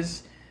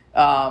challenges.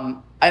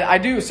 I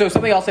do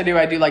something else I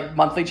do like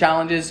monthly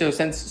challenges. So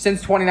since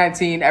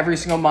 2019, every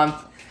single month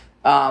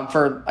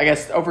for I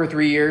guess over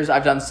 3 years,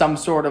 I've done some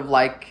sort of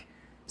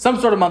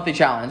monthly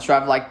challenge. So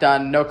I've like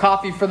done no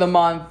coffee for the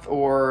month,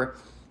 or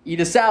eat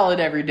a salad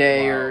every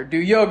day, or do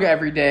yoga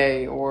every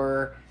day,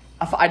 or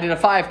I did a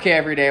 5K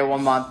every day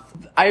 1 month.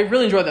 I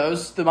really enjoy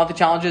the monthly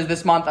challenges.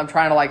 This month, I'm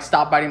trying to like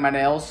stop biting my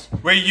nails.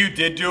 Wait, you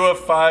did do a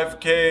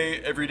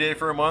 5K every day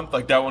for a month?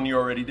 Like that one you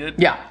already did?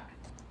 Yeah.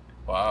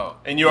 Wow.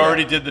 And you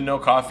already did the no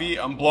coffee?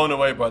 I'm blown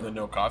away by the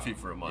no coffee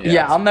for a month.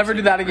 Yeah, I'll never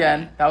do that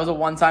again. That was a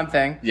one-time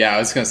thing. Yeah, I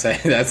was going to say,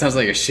 that sounds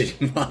like a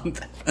shitty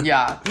month.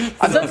 Yeah.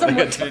 I've done some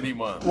shitty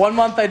month. 1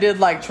 month I did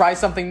like try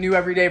something new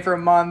every day for a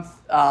month.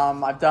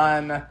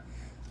 I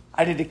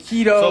did a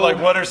keto. So like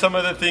what are some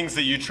of the things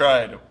that you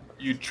tried?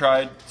 You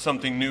tried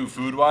something new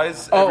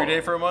food-wise every day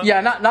for a month?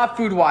 Yeah, not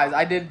food-wise.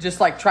 I did just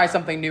like try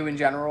something new in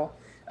general.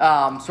 So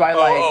I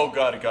like...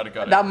 got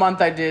it. That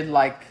month I did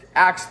like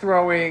axe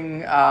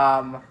throwing.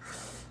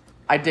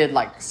 I did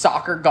like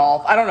soccer,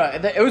 golf. I don't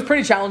know. It was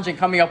pretty challenging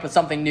coming up with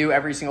something new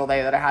every single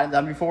day that I hadn't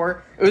done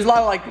before. It was a lot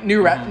of like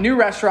new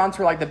restaurants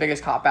were like the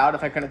biggest cop-out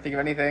if I couldn't think of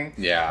anything.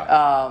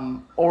 Yeah.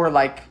 Or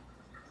like,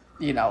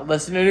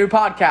 listen to new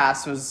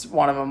podcasts was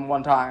one of them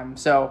one time.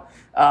 So...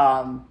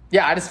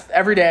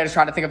 every day I just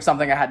try to think of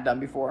something I hadn't done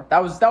before.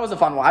 That was a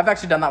fun one. I've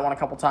actually done that one a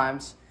couple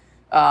times.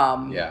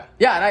 And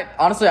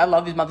I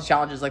love these monthly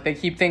challenges. Like they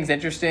keep things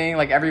interesting.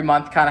 Like every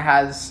month kind of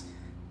has,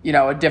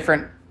 a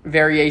different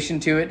variation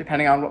to it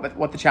depending on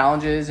what the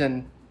challenge is,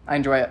 and I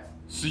enjoy it.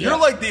 So you're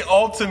like the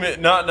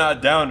ultimate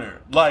not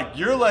downer. Like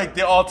you're like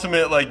the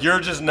ultimate like you're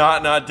just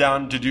not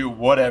down to do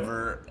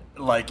whatever.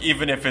 Like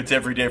even if it's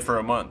every day for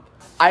a month.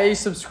 I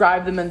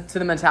subscribe to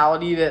the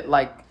mentality that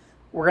like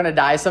we're gonna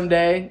die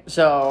someday,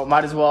 so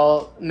might as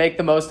well make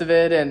the most of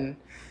it. And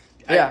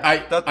yeah,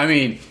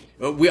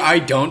 I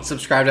don't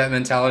subscribe to that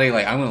mentality.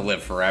 Like I'm gonna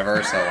live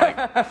forever, so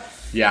like,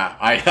 yeah,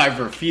 I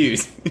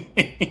refuse.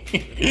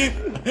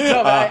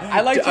 No, but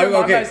I like to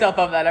remind myself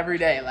of that every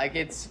day. Like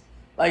it's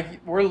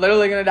like we're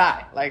literally gonna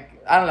die.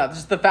 Like I don't know,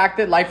 just the fact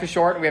that life is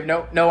short and we have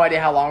no idea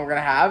how long we're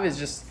gonna have is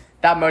just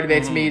that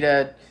motivates me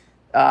to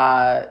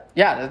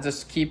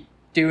just keep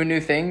doing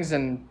new things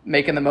and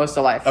making the most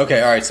of life.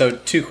 Okay, all right. So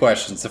 2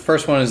 questions. The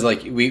first one is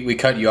like we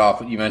cut you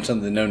off. You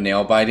mentioned the no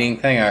nail biting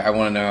thing. I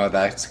want to know how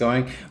that's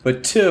going.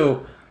 But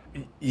 2,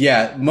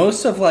 yeah,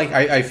 most of like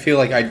I feel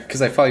like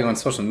because I follow you on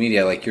social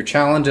media, like your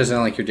challenges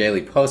and like your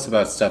daily posts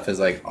about stuff is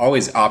like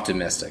always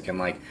optimistic and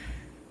like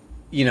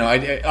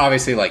I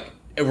obviously like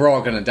we're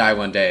all gonna die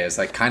one day is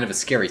like kind of a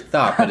scary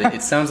thought, but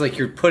it sounds like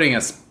you're putting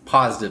a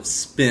positive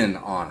spin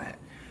on it.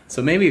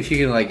 So maybe if you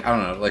can, like, I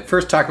don't know, like,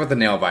 first talk about the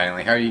nail biting.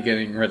 Like, how are you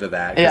getting rid of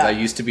that? Because I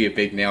used to be a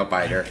big nail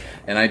biter,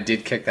 and I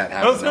did kick that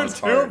habit.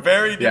 Those are 2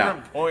 very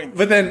different points.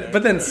 But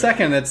then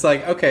second, it's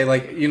like, okay,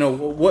 like,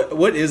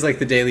 what is, like,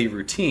 the daily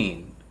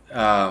routine?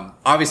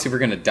 Obviously, we're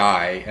going to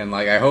die, and,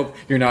 like, I hope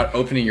you're not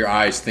opening your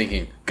eyes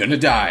thinking, gonna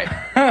die.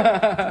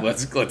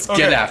 Let's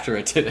get after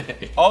it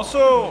today.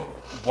 Also...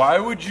 why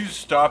would you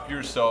stop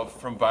yourself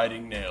from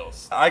biting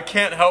nails? I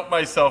can't help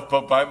myself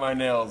but bite my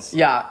nails.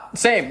 Yeah,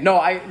 same. No,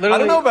 I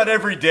don't know about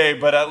every day,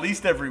 but at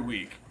least every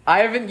week. I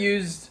haven't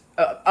used,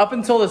 up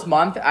until this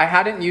month, I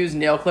hadn't used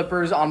nail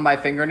clippers on my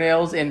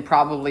fingernails in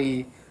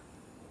probably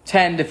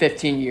 10 to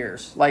 15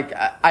 years. Like,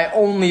 I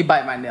only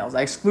bite my nails.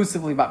 I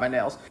exclusively bite my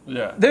nails.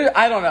 Yeah.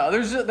 I don't know.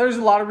 There's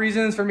a lot of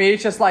reasons for me.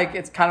 It's just like,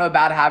 it's kind of a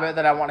bad habit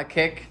that I want to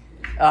kick.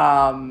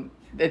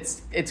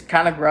 It's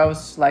kind of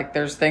gross. Like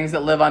there's things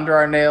that live under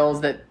our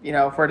nails that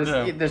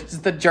there's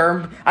just the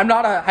germ. I'm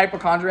not a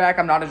hypochondriac.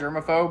 I'm not a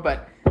germaphobe,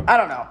 but I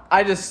don't know.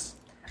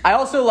 I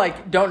also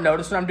like don't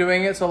notice when I'm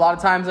doing it. So a lot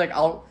of times like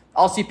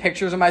I'll see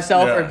pictures of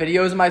myself or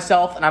videos of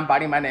myself and I'm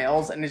biting my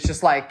nails and it's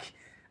just like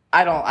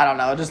I don't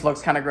know. It just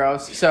looks kind of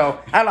gross. So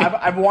I don't know.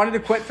 I've wanted to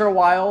quit for a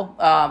while.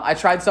 I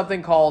tried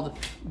something called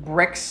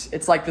Bricks.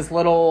 It's like this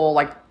little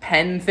like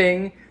pen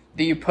thing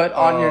that you put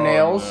on your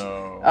nails.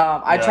 No.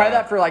 I tried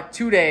that for like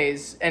 2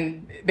 days,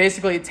 and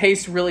basically it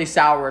tastes really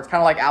sour. It's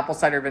kind of like apple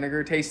cider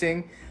vinegar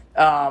tasting.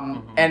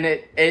 and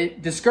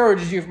it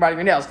discourages you from biting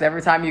your nails because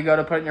every time you go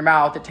to put it in your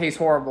mouth, it tastes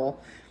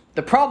horrible.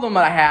 The problem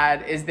that I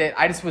had is that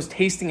I just was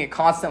tasting it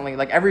constantly.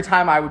 Like every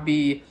time I would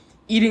be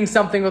eating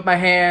something with my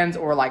hands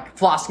or like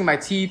flossing my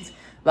teeth,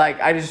 like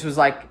I just was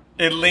like,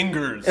 it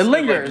lingers. It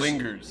lingers. It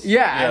lingers.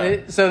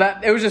 Yeah. So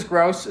that it was just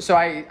gross. So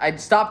I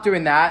stopped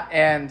doing that,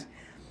 and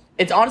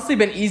it's honestly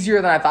been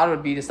easier than I thought it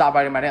would be to stop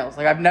biting my nails.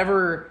 Like I've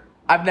never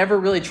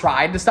really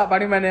tried to stop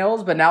biting my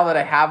nails, but now that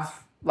I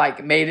have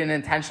like made an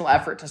intentional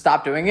effort to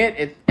stop doing it,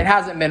 it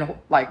hasn't been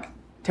like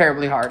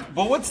terribly hard.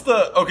 But what's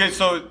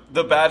so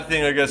the bad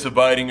thing, I guess, of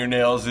biting your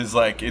nails is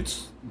like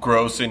it's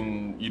gross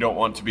and you don't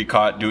want to be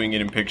caught doing it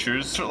in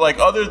pictures. So, like,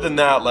 other than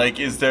that, like,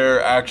 is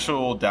there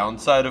actual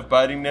downside of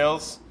biting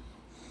nails?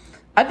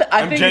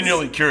 I'm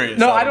genuinely curious.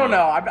 No, I don't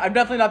know. I'm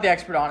definitely not the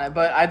expert on it,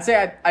 but I'd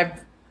say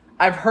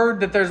I've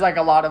heard that there's like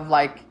a lot of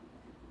like,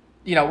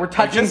 you know, we're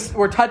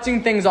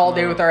touching things all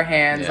day with our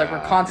hands, like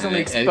we're constantly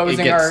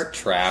exposing it gets our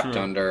trapped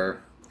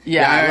under.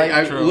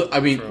 Yeah, I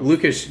mean,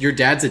 Lucas, your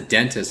dad's a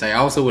dentist. I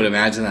also would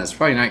imagine that it's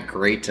probably not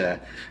great to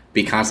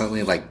be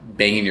constantly like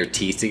banging your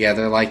teeth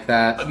together like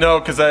that.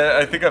 No, because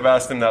I think I've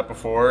asked him that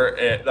before.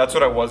 That's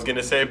what I was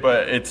gonna say,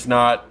 but it's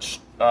not.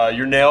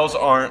 Your nails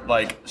aren't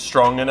like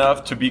strong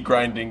enough to be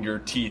grinding your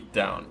teeth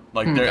down.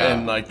 Like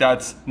and like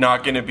that's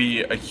not gonna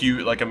be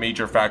a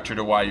major factor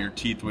to why your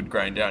teeth would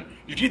grind down.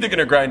 Your teeth are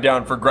gonna grind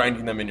down for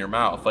grinding them in your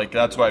mouth. Like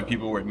that's why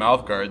people wear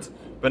mouth guards,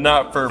 but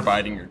not for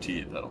biting your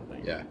teeth, I don't think.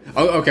 Yeah.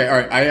 Oh, okay. All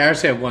right. I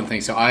actually have one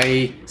thing. So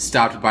I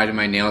stopped biting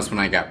my nails when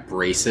I got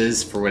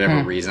braces for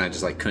whatever reason. I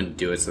just like couldn't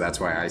do it, so that's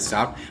why I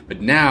stopped.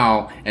 But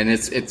now, and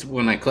it's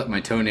when I clip my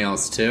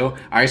toenails too.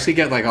 I actually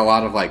get like a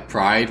lot of like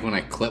pride when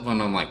I clip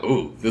one. I'm like,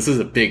 ooh, this is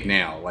a big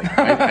nail. Like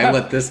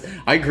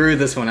I grew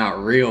this one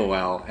out real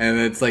well, and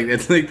it's like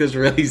this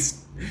really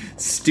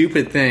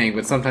stupid thing.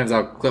 But sometimes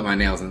I'll clip my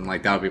nails, and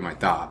like that'll be my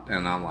thought,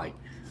 and I'm like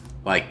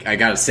I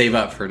gotta save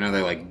up for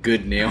another like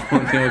good nail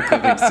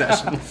clipping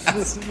session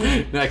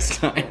next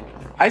time.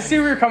 I see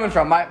where you're coming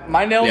from.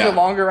 My nails are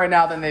longer right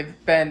now than they've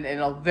been in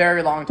a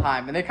very long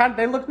time, and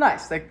they look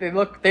nice. Like they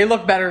look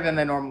better than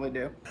they normally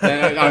do.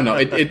 I don't know.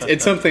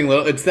 It's something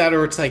little. It's that,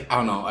 or it's like I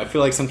don't know. I feel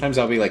like sometimes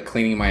I'll be like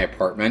cleaning my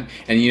apartment,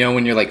 and you know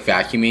when you're like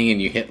vacuuming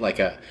and you hit like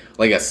a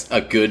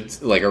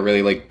good like a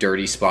really like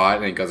dirty spot,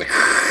 and it goes like,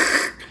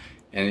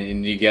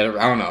 and you get it.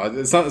 I don't know.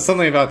 It's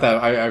something about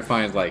that. I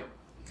find like.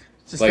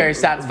 It's just like, very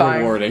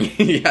satisfying. Rewarding.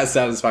 Yeah,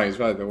 satisfying is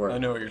probably the word. I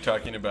know what you're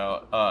talking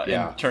about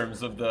in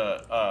terms of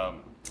the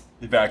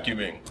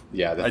vacuuming.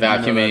 Yeah, the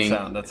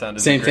vacuuming. That sounded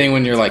same great. thing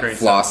when you're like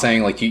flossing.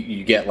 Sound. Like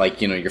you get like,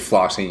 you know, you're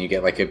flossing, you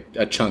get like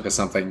a chunk of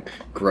something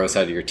gross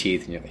out of your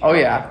teeth, and you're like, oh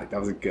yeah, like, that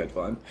was a good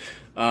one.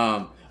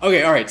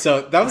 Okay, all right.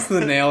 So that was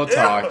the nail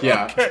talk.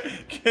 Yeah.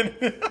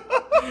 Okay.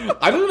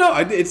 I don't know.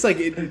 It's like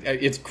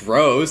it's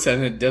gross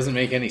and it doesn't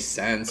make any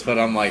sense. But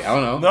I'm like, I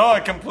don't know. No, I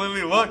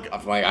completely look.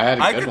 I'm like,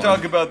 I could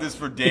talk about this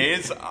for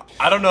days.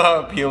 I don't know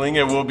how appealing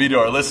it will be to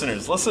our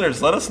listeners.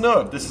 Listeners, let us know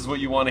if this is what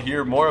you want to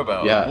hear more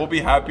about. Yeah. We'll be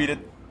happy to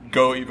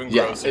go even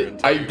grosser.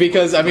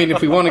 Because I mean,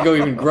 if we want to go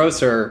even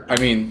grosser, I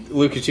mean,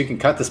 Lucas, you can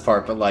cut this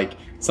part, but like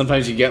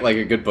sometimes you get like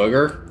a good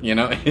booger, you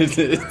know.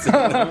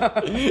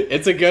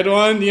 It's a good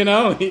one, you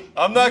know.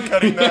 I'm not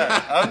cutting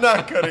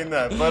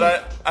that.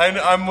 But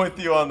I'm with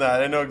you on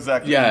that. I know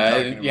exactly. What you're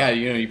talking about.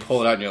 You know, you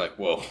pull it out and you're like,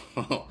 whoa,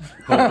 oh,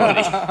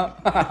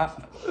 buddy.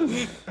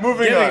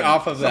 Moving on.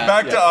 Off of that.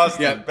 Back to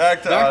Austin. Yeah,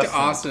 back to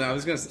Austin. I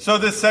was gonna. So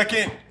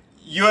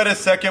you had a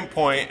second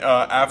point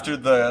after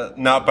the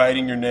not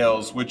biting your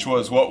nails, which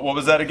was what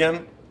was that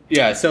again?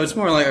 Yeah, so it's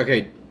more like,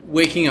 okay,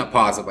 waking up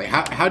positively.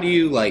 How do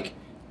you like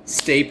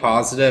stay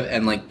positive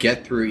and like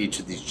get through each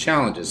of these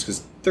challenges? Because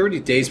 30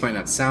 days might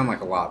not sound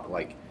like a lot, but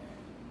like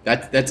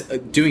that's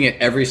doing it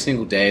every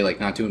single day, like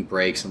not doing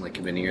breaks and like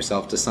committing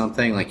yourself to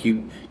something. Like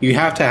you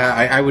have to have,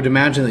 I would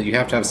imagine that you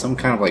have to have some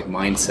kind of like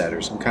mindset or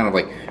some kind of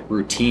like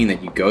routine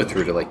that you go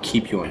through to like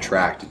keep you on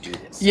track to do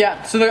this.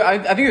 Yeah, so I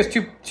think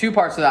there's two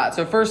parts to that.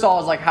 So first of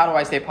all is like, how do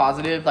I stay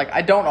positive? Like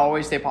I don't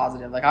always stay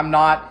positive. Like I'm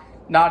not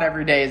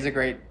every day is a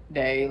great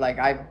day. Like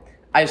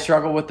I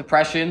struggle with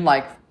depression,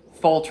 like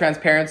full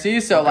transparency.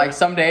 So like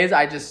some days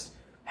I just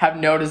have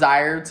no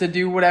desire to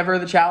do whatever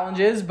the challenge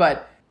is,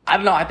 but I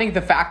don't know. I think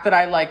the fact that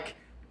I like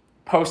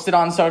posted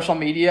on social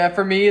media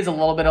for me is a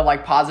little bit of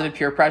like positive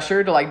peer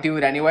pressure to like do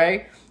it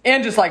anyway.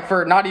 And just like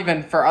for not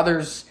even for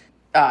others,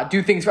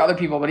 do things for other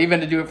people, but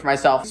even to do it for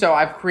myself. So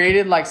I've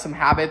created like some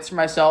habits for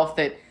myself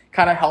that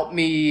kind of help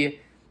me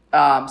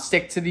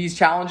stick to these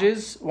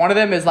challenges. One of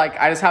them is like,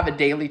 I just have a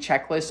daily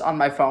checklist on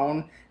my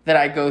phone that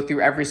I go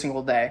through every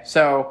single day.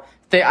 So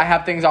I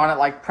have things on it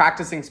like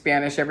practicing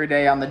Spanish every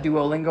day on the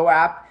Duolingo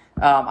app.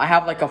 I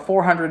have like a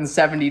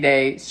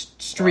 470-day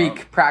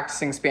streak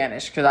practicing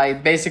Spanish because I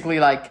basically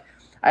like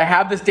I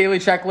have this daily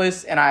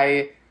checklist and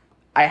I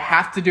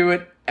have to do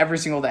it every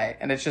single day,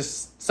 and it's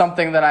just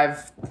something that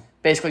I've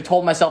basically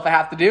told myself I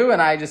have to do,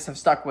 and I just have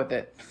stuck with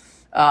it.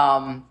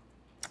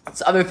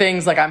 It's other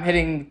things like I'm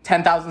hitting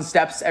 10,000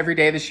 steps every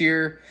day this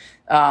year,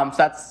 so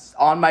that's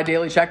on my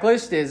daily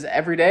checklist. Is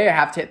every day I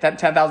have to hit that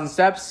 10,000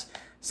 steps.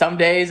 some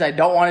days I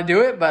don't want to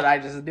do it, but I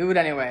just do it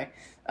anyway.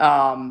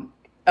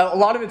 A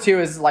lot of it too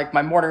is like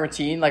my morning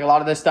routine. Like a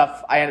lot of this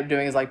stuff I end up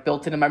doing is like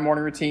built into my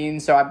morning routine.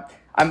 So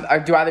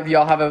do either of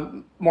y'all have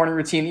a morning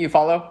routine that you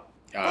follow?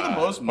 For the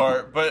most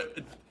part, but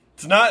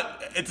it's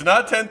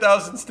not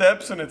 10,000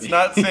 steps and it's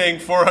not saying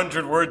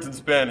 400 words in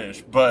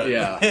Spanish, but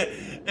yeah.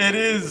 It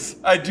is.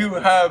 I do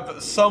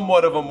have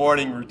somewhat of a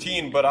morning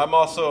routine, but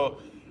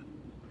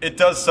it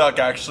does suck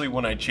actually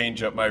when I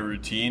change up my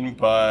routine,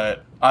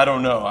 but I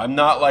don't know. I'm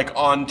not like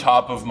on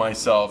top of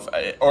myself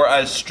or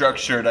as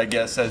structured, I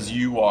guess, as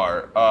you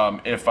are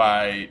if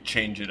I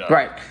change it up.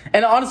 Right.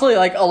 And honestly,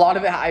 like a lot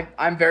of it,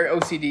 I'm very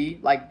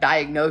OCD, like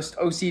diagnosed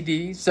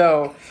OCD.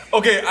 So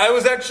okay, I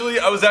was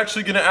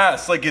actually gonna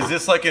ask, like, is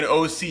this like an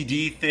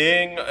OCD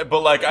thing?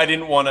 But like, I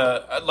didn't want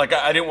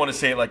to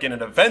say it like in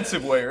an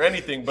offensive way or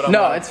anything. But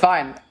it's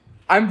fine.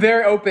 I'm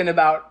very open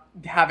about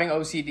having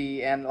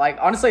OCD, and like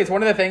honestly, it's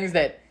one of the things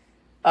that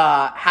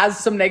has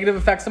some negative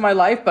effects in my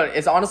life, but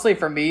it's honestly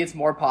for me, it's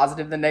more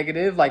positive than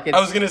negative. Like I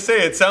was gonna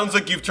say, it sounds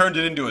like you've turned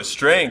it into a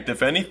strength,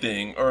 if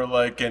anything, or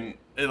like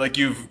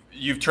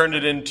you've turned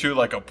it into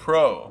like a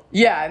pro.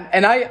 Yeah,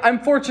 and I'm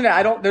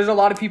fortunate. There's a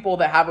lot of people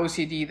that have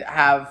OCD that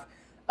have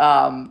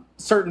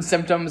certain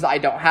symptoms I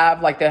don't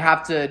have. Like they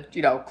have to,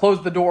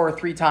 close the door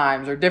 3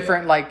 times or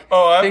different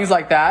things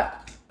like that.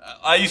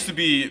 I used to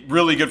be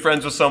really good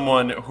friends with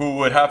someone who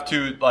would have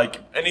to, like,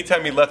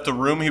 anytime he left a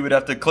room, he would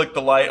have to click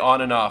the light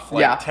on and off,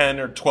 10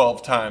 or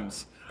 12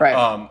 times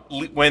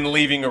when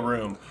leaving a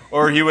room.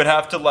 Or he would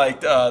have to,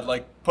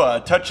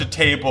 touch a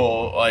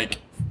table,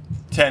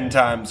 10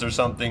 times or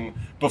something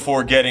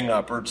before getting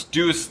up, or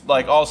do,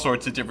 all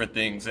sorts of different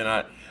things.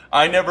 And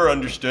I never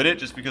understood it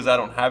just because I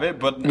don't have it,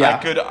 but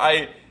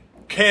I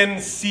can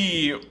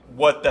see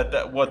what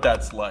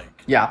that's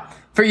like. Yeah.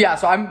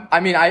 So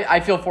I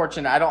feel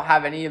fortunate. I don't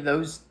have any of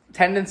those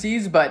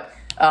tendencies, but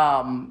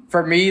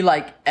for me,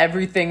 like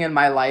everything in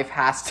my life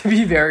has to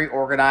be very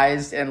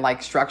organized and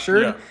like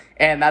structured. Yeah.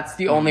 And that's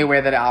the only way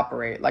that I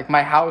operate. Like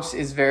my house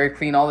is very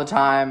clean all the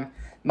time.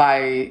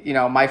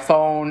 My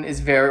phone is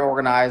very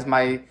organized.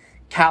 My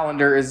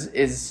calendar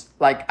is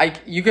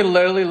like, you could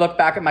literally look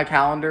back at my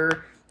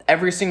calendar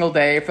every single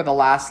day for the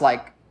last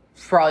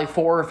probably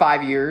 4 or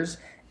 5 years.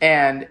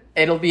 And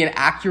it'll be an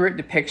accurate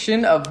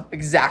depiction of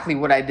exactly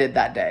what I did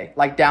that day,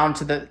 like down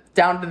to the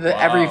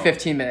every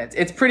 15 minutes.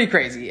 It's pretty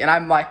crazy, and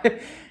I'm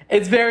like,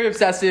 it's very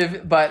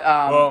obsessive, but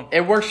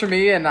it works for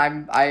me. And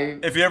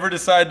if you ever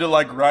decide to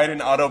write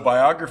an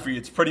autobiography,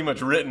 it's pretty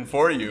much written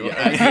for you.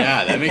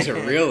 Yeah, that makes it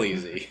real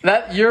easy.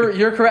 That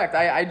you're correct.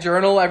 I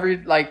journal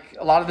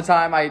a lot of the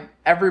time.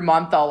 Every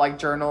month I'll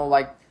journal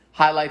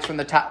highlights from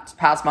the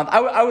past month.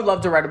 I would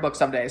love to write a book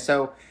someday,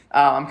 so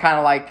I'm kind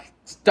of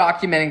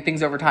documenting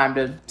things over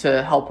time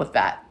to help with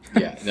that.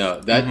 Yeah, no,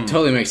 that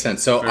totally makes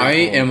sense. So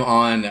very cool. Am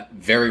on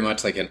very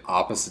much an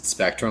opposite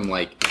spectrum.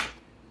 The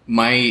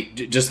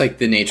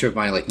nature of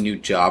my new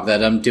job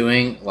that I'm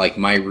doing,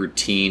 my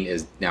routine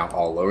is now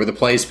all over the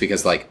place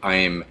because I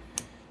am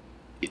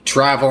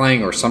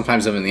traveling, or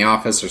sometimes I'm in the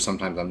office, or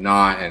sometimes I'm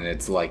not, and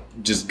it's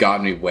just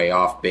gotten me way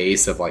off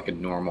base of a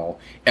normal.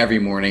 Every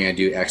morning I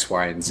do X,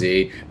 Y, and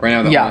Z. Right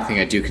now, the only thing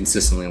I do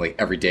consistently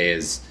every day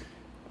is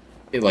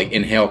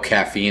inhale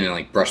caffeine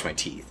and brush my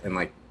teeth, and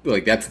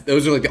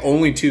those are the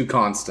only 2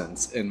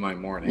 constants in my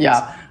mornings.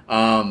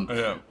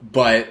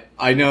 But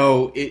I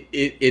know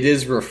it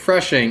is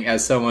refreshing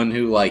as someone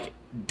who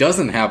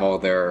doesn't have all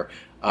their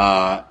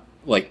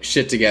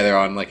shit together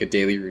on a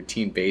daily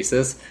routine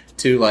basis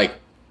to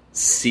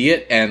see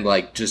it and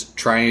just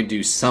try and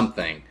do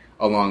something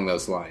along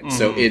those lines. Mm-hmm.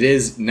 So it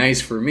is nice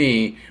for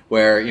me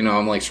where I'm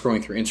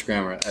scrolling through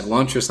Instagram or at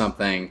lunch or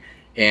something,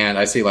 and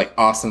I see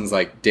Austin's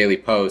daily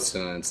posts,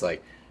 and it's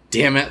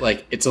damn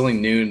it, it's only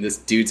noon. This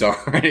dude's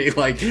already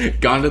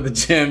gone to the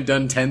gym,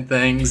 done 10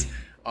 things.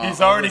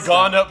 He's already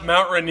gone up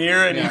Mount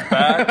Rainier and he's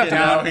back. And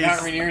now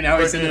Mount Rainier. Now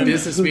he's in the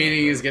business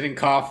meeting. He's getting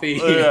coffee.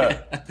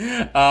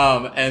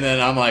 And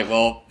then I'm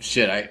well,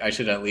 shit. I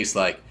should at least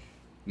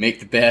make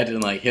the bed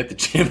and hit the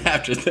gym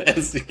after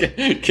this.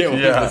 Get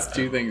one of those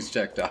 2 things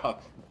checked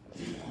off.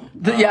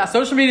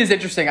 Social media is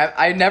interesting.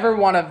 I never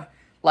want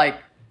to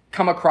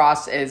come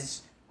across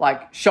as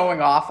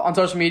showing off on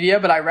social media,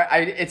 but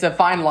it's a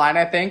fine line,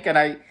 I think.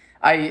 And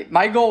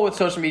my goal with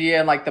social media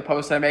and the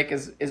posts that I make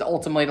is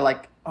ultimately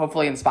to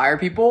hopefully inspire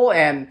people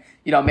and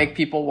make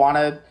people want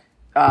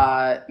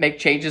to make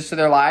changes to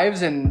their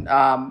lives. And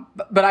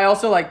but I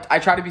also I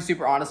try to be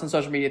super honest on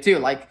social media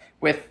too,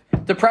 with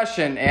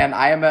depression, and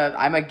I'm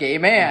a gay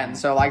man,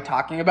 so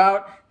talking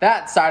about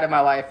that side of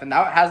my life, and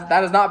that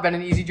has not been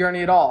an easy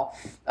journey at all.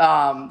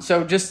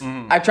 So just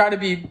I try to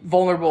be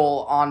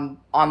vulnerable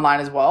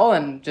online as well,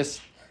 and just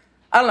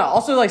I don't know.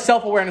 Also,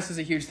 self-awareness is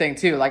a huge thing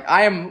too.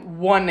 I am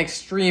one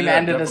extreme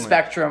end of the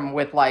spectrum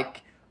with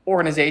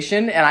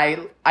organization,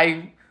 and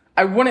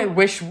I wouldn't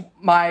wish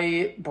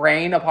my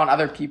brain upon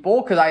other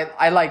people, because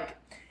I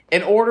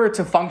in order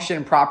to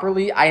function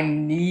properly, I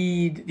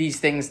need these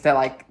things to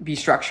like be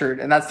structured,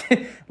 and that's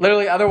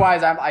literally.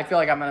 Otherwise, I feel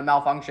like I'm gonna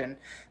malfunction.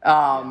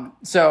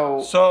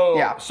 So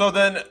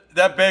then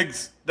that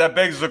begs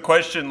the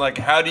question, like,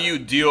 how do you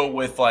deal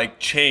with like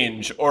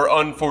change or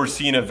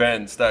unforeseen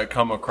events that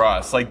come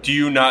across? Like, do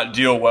you not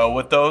deal well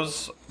with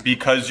those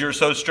because you're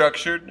so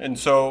structured and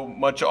so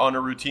much on a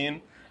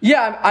routine?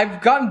 Yeah,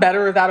 I've gotten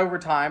better at that over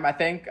time. I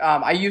think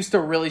I used to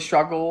really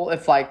struggle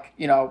if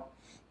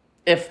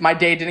if my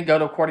day didn't go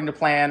according to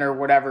plan or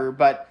whatever.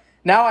 But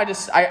now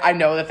I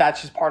know that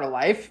that's just part of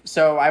life.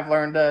 So I've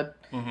learned to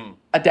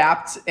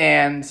adapt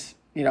and,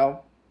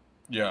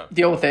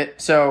 deal with it.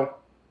 So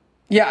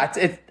yeah,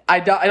 I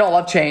don't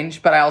love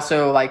change, but I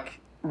also like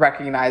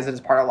recognize it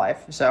as part of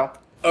life. So.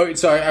 Oh,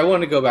 sorry. I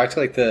want to go back to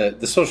like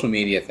the social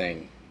media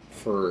thing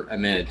for a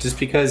minute, just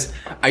because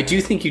I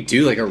do think you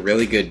do like a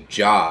really good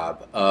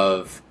job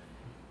of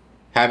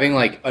having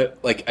like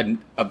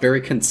a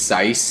very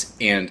concise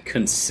and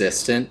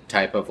consistent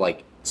type of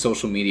like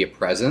social media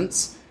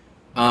presence,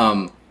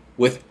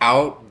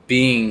 without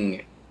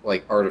being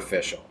like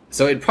artificial.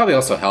 So it probably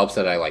also helps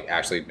that I like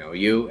actually know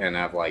you and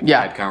have like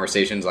had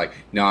conversations, like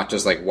not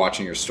just like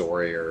watching your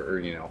story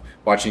or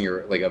watching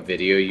your like a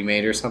video you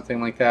made or something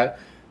like that.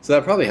 So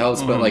that probably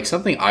helps. But like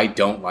something I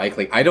don't like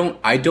I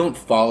don't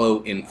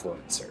follow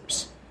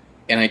influencers,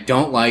 and I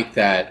don't like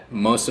that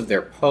most of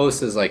their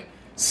posts is like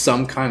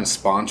some kind of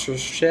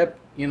sponsorship,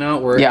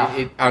 where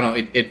I don't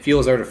know, it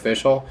feels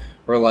artificial.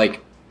 Where like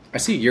I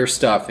see your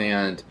stuff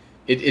and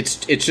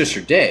it's just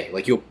your day.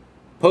 Like you'll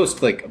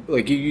post like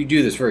you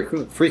do this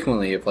very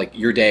frequently of like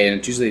your day, and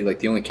it's usually like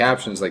the only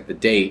caption is like the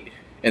date,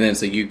 and then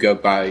it's like you go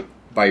by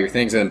your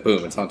things, and then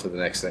boom, it's on to the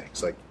next thing.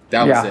 So like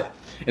that was it.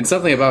 And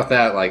something about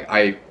that, like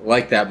I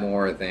like that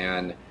more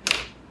than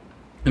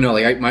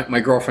like my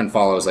girlfriend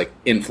follows like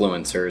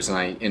influencers,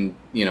 and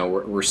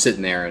we're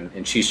sitting there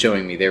and she's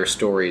showing me their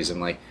stories,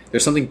 and like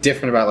there's something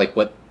different about like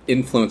what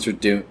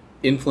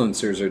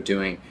influencers are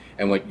doing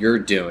and what you're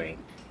doing.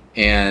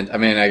 And I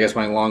mean, I guess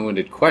my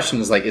long-winded question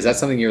is like, is that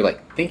something you're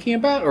like thinking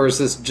about, or is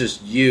this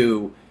just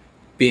you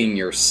being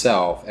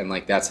yourself and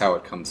like that's how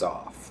it comes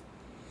off?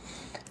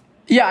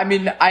 Yeah, I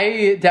mean,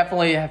 I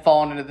definitely have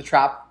fallen into the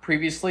trap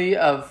previously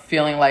of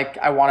feeling like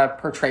I want to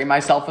portray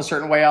myself a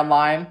certain way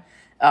online,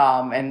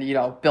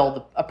 and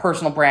build a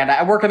personal brand.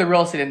 I work in the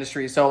real estate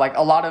industry, so like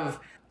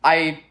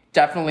I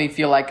definitely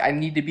feel like I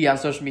need to be on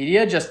social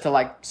media just to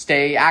like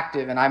stay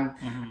active. And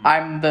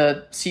I'm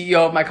the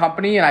CEO of my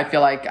company, and I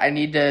feel like I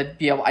need to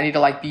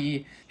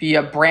be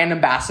a brand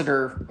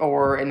ambassador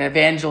or an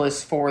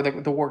evangelist for the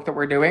work that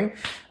we're doing.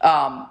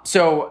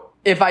 So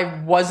if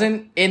I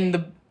wasn't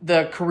in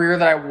the career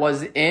that I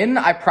was in,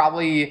 I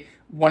probably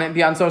wouldn't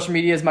be on social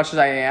media as much as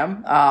I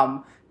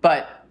am.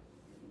 But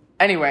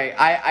anyway,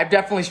 I've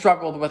definitely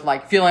struggled with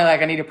like feeling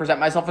like I need to present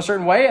myself a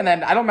certain way. And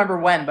then I don't remember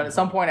when, but at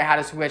some point I had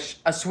a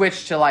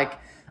switch to like,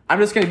 I'm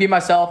just going to be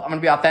myself. I'm going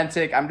to be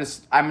authentic. I'm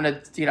going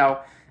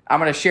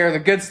to share the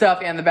good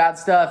stuff and the bad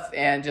stuff,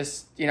 and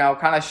just,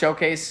 kind of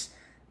showcase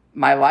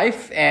my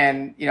life.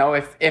 And,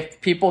 if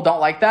people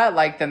don't like that,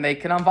 like, then they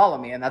can unfollow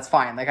me, and that's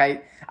fine. Like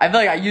I feel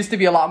like I used to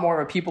be a lot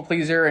more of a people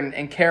pleaser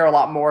and care a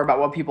lot more about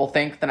what people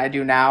think than I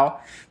do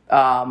now.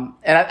 And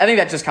I think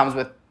that just comes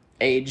with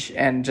age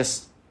and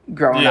just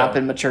growing up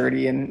and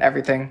maturity and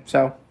everything.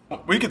 So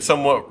we could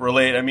somewhat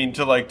relate. I mean,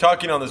 to like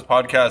talking on this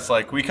podcast,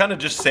 like we kind of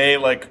just say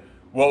like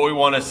what we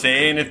want to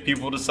say, and if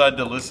people decide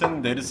to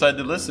listen, they decide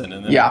to listen,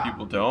 and then if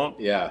people don't,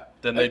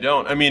 then they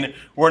don't. I mean,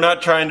 we're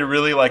not trying to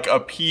really like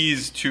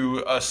appease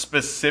to a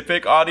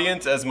specific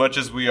audience as much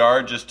as we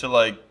are just to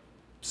like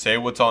say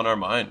what's on our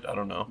mind. I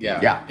don't know.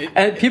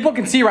 And people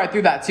can see right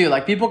through that too.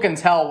 Like people can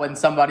tell when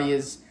somebody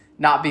is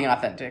not being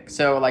authentic.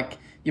 So like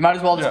you might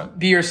as well just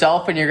be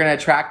yourself, and you're going to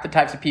attract the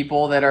types of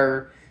people that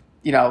are,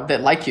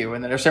 that like you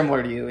and that are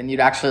similar to you, and you'd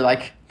actually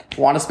like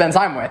want to spend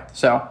time with.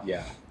 So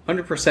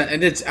 100%.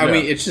 And it's, I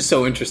mean, it's just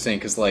so interesting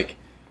because like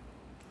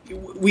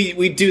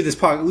we do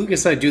this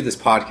Lucas and I do this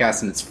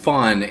podcast, and it's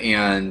fun,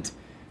 and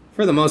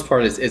for the most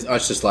part it's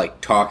us just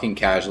like talking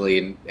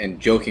casually and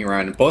joking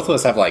around, and both of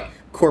us have like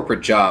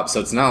corporate jobs,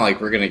 so it's not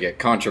like we're going to get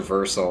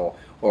controversial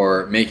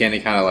or make any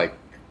kind of like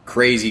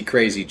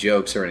crazy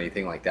jokes or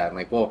anything like that. And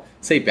like, we'll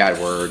say bad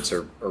words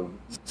or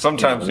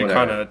sometimes we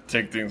kind of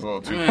take things a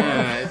little too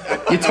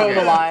far. You toe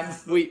the line.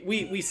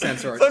 We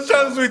censor ourselves.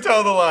 Sometimes we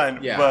toe the line,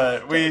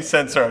 but we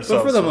censor ourselves.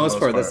 But for the most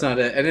part, that's not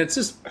it. And it's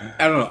just,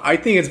 I don't know. I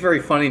think it's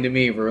very funny to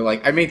me where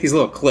like I make these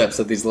little clips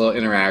of these little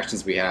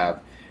interactions we have,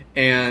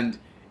 and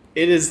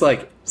it is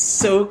like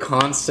so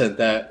constant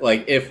that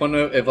like if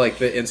like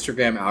the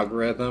Instagram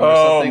algorithm or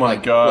something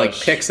like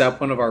picks up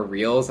one of our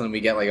reels and we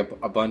get like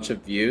a bunch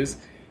of views,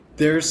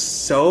 there's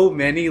so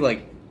many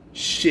like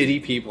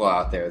shitty people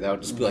out there that'll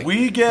just be like,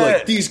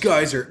 like these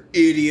guys are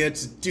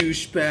idiots,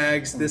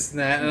 douchebags, this and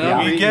that.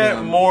 And we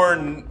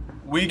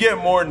get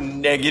more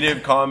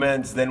negative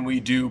comments than we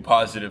do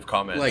positive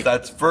comments. Like,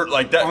 that's for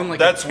like that.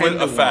 That's with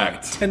a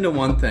fact.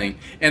 10-1 thing,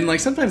 and like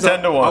sometimes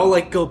I'll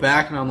like go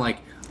back and I'm like,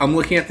 I'm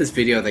looking at this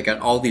video that got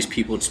all these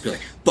people just be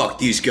like, fuck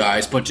these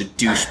guys, bunch of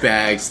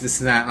douchebags, this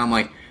and that. And I'm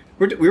like,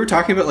 we were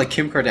talking about like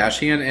Kim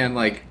Kardashian and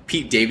like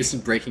Pete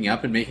Davidson breaking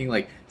up and making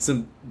like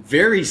some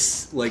very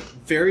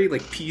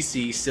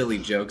PC silly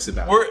jokes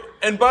about it.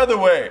 And by the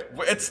way,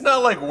 it's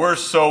not like we're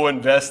so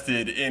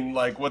invested in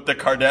like what the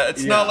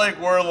It's not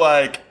like we're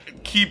like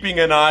keeping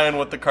an eye on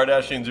what the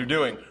Kardashians are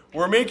doing.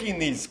 We're making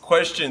these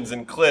questions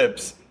and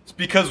clips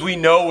because we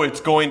know it's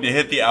going to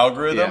hit the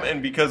algorithm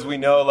and because we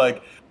know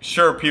like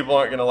sure people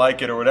aren't going to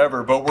like it or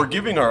whatever, but we're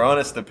giving our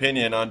honest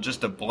opinion on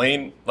just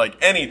like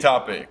any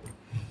topic.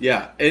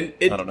 Yeah, and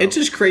it's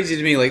just crazy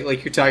to me,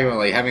 like you're talking about,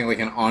 like having like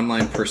an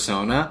online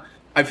persona.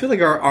 I feel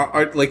like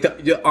our like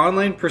the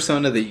online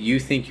persona that you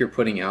think you're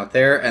putting out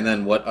there, and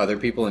then what other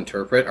people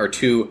interpret are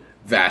two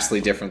vastly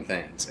different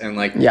things. And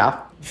like,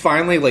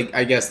 finally, like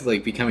I guess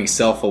like becoming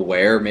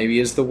self-aware maybe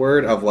is the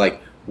word of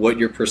like what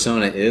your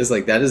persona is.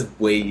 Like that is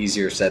way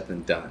easier said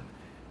than done.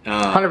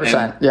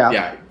 100%.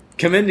 Yeah,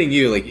 commending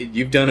you. Like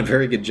you've done a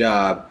very good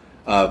job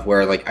of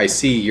where like I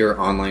see your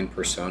online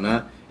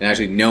persona. And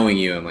actually knowing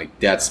you, and like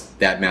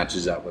that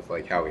matches up with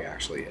like how he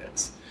actually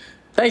is.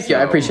 Thank you,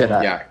 I appreciate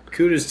that. Yeah,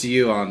 kudos to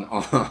you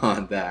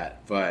on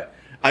that. But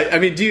I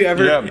mean, do you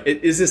ever? Yeah.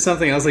 Is this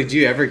something else? Like, do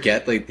you ever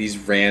get like these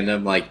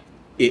random like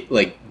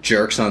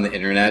jerks on the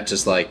internet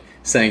just like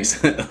saying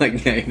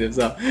like negative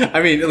stuff?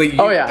 I mean,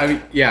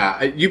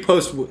 like, you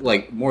post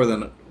like more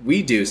than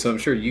we do, so I'm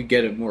sure you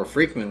get it more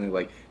frequently.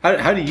 Like,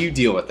 how do you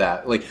deal with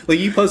that? Like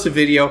you post a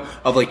video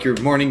of like your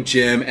morning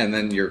gym, and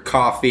then your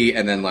coffee,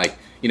 and then like,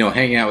 you know,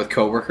 hanging out with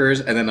coworkers,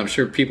 and then I'm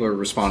sure people are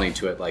responding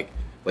to it like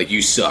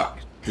you suck,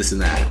 this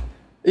and that.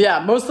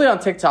 Yeah, mostly on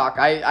TikTok.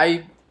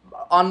 I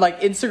on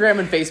like Instagram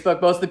and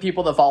Facebook, most of the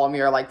people that follow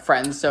me are like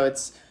friends, so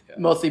it's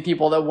mostly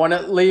people that want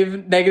to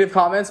leave negative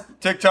comments.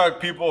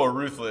 TikTok people are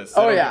ruthless.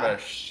 They don't give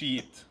a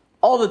shit.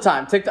 All the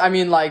time. I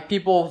mean, like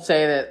people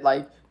say that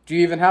like, do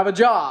you even have a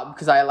job?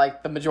 Because I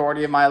like the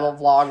majority of my little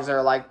vlogs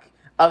are like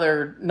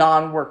other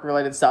non-work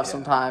related stuff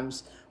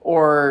sometimes,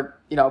 or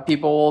you know,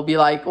 people will be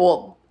like,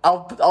 well,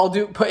 I'll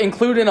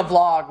include in a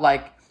vlog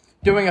like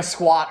doing a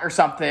squat or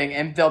something,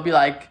 and they'll be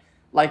like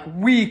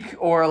weak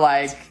or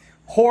like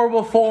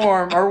horrible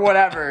form or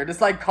whatever,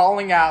 just like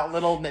calling out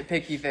little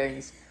nitpicky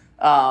things.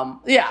 So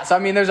I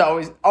mean, there's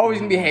always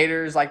gonna be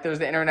haters. Like there's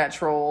the internet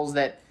trolls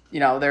that, you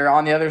know, they're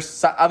on the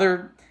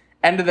other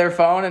end of their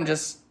phone and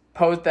just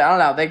post that. I don't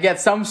know. They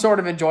get some sort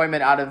of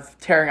enjoyment out of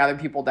tearing other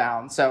people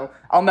down. So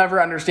I'll never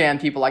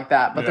understand people like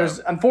that. But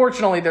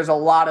unfortunately there's a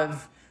lot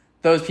of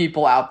those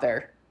people out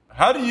there.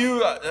 How do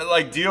you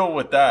like deal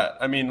with that?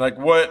 I mean, like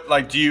what,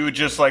 like do you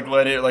just like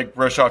let it like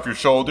brush off your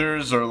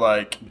shoulders, or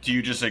like do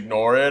you just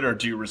ignore it, or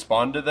do you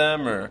respond to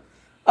them, or?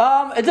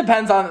 It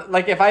depends on,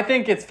 like, if I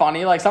think it's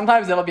funny, like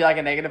sometimes it'll be like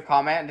a negative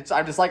comment, and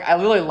I'm just like, I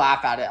literally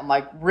laugh at it. I'm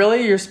like,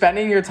 really? You're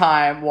spending your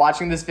time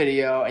watching this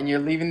video and you're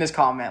leaving this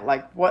comment?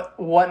 Like,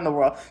 what in the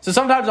world? So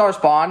sometimes I'll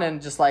respond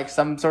and just like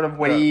some sort of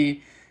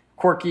witty,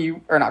 quirky,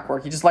 or not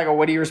quirky, just like a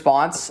witty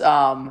response.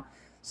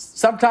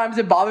 Sometimes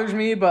it bothers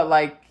me, but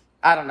like,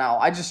 I don't know.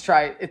 I just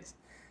try. It's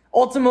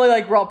ultimately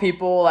like we're all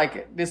people.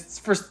 Like this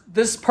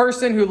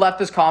person who left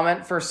this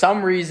comment, for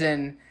some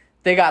reason,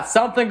 they got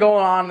something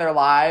going on in their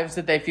lives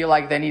that they feel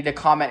like they need to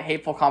comment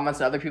hateful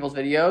comments on other people's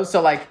videos.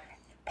 So like,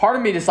 part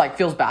of me just like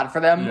feels bad for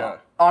them,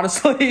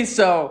 honestly.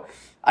 So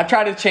I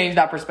try to change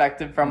that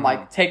perspective from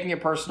like taking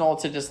it personal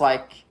to just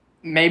like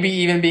maybe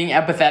even being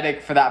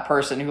empathetic for that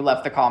person who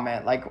left the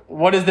comment. Like,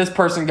 what is this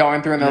person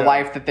going through in their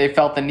life that they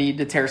felt the need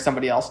to tear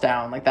somebody else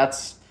down? Like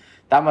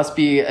that must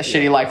be a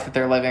shitty life that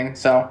they're living.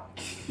 So,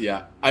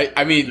 yeah.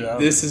 I mean,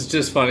 this is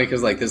just funny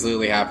because like this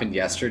literally happened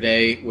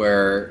yesterday,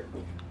 where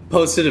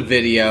posted a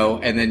video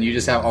and then you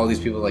just have all these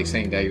people like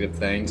saying negative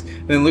things.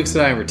 And then Luke and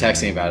I were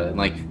texting about it, and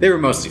like they were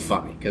mostly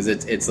funny because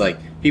it's like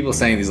people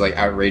saying these like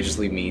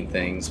outrageously mean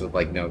things with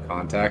like no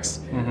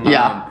context.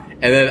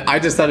 And then I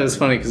just thought it was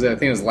funny because I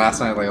think it was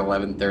last night, like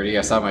 11:30.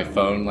 I saw my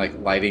phone like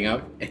lighting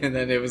up, and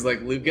then it was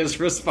like Lucas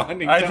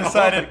responding. I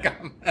decided to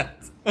all the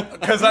comments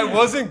because I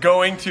wasn't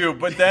going to,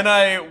 but then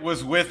I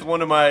was with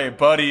one of my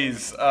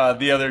buddies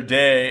the other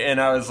day,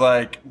 and I was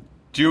like,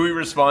 "Do we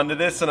respond to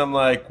this?" And I'm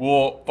like,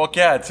 "Well, fuck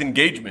yeah, it's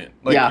engagement.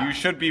 Like you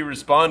should be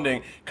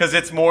responding because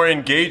it's more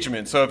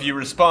engagement. So if you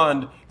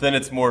respond, then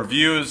it's more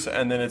views,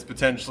 and then it's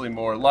potentially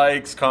more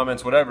likes,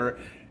 comments, whatever."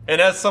 And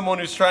as someone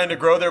who's trying to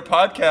grow their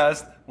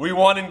podcast, we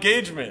want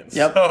engagement.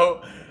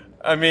 So,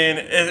 I mean,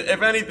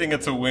 if anything,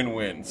 it's a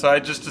win-win. So I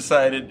just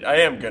decided I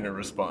am going to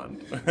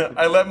respond.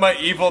 I let my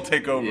evil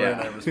take over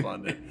and I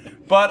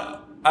responded.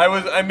 But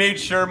I made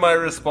sure my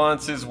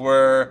responses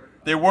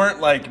they weren't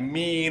like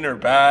mean or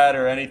bad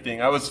or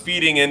anything. I was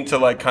feeding into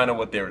like kind of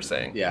what they were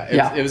saying.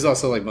 It was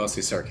also like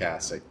mostly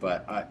sarcastic,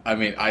 but I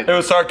mean, it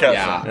was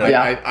sarcasm.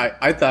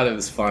 I thought it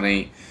was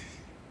funny.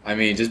 I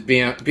mean, just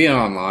being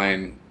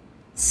online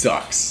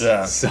sucks.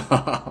 It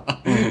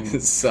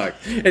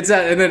sucks. It's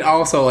that, and then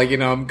also like, you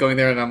know, I'm going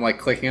there and I'm like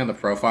clicking on the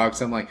profile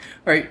because I'm like,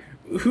 all right,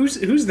 who's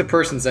the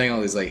person saying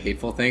all these like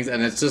hateful things?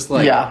 And it's just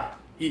like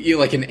you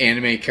like an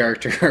anime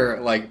character,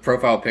 like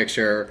profile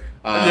picture,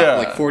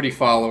 like 40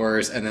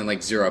 followers, and then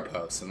like 0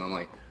 posts, and I'm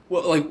like,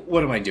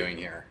 what am I doing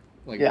here?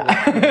 Like,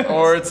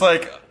 or it's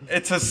like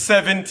it's a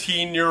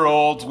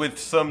 17-year-old with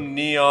some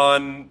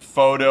neon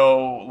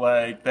photo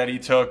like that he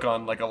took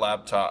on like a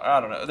laptop. I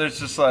don't know. There's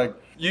just like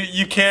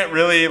you can't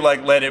really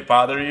like let it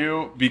bother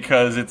you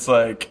because it's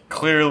like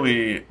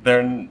clearly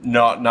they're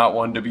not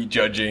one to be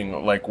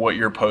judging like what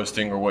you're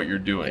posting or what you're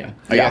doing. Yeah.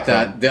 I got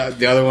that.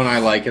 The other one I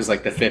like is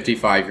like the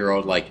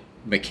 55-year-old like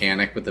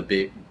mechanic with a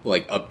big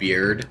like a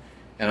beard.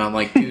 And I'm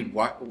like, dude,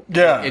 why?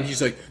 Yeah. And he's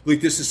like,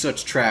 this is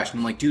such trash. And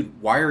I'm like, dude,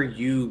 why are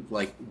you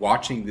like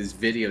watching these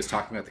videos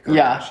talking about the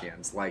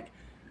Kardashians? Like,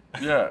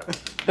 yeah.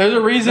 There's a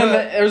reason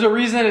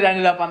it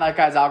ended up on that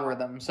guy's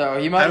algorithm. So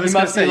he must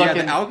be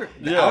looking.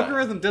 The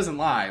algorithm doesn't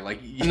lie.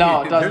 Like,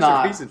 no, it does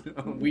not. There's a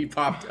reason we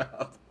popped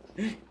up.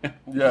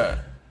 Yeah.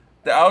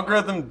 The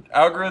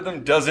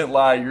algorithm doesn't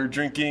lie. You're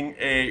drinking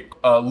a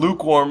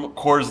lukewarm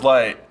Coors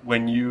Light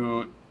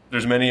when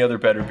there's many other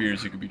better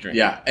beers you could be drinking.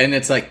 Yeah, and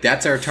it's like,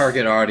 that's our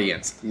target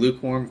audience.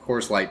 Lukewarm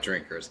Coors Light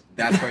drinkers.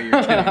 That's why you're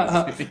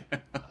getting this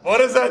video. What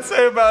does that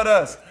say about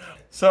us?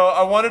 So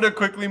I wanted to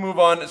quickly move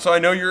on. So I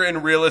know you're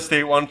in real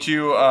estate. Why don't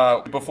you,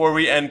 before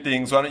we end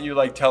things, why don't you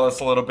like tell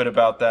us a little bit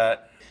about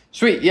that?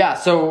 Sweet, yeah.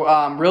 So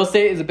real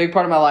estate is a big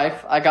part of my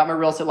life. I got my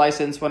real estate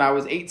license when I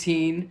was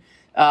 18.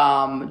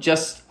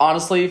 Just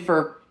honestly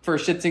for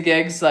shits and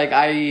gigs. Like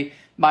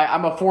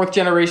I'm a 4th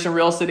generation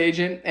real estate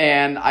agent,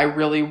 and I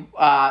really,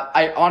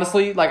 I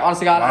honestly,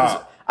 honestly, God,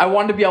 wow. I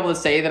wanted to be able to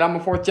say that I'm a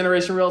 4th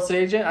generation real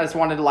estate agent. I just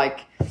wanted to like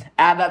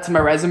add that to my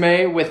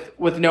resume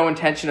with no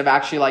intention of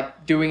actually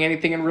like doing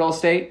anything in real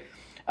estate.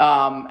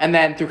 And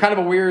then through kind of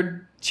a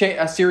weird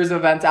a series of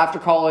events after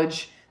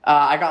college,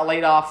 I got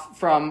laid off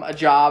from a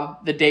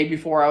job the day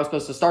before I was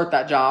supposed to start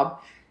that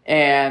job,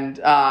 and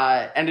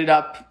ended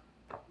up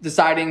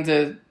deciding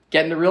to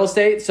get into real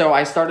estate. So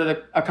I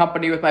started a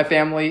company with my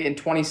family in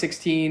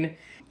 2016,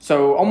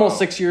 so almost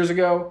 6 years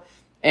ago.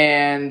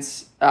 And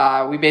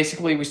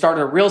we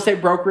started a real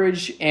estate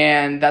brokerage,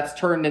 and that's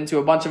turned into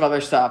a bunch of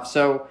other stuff.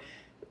 So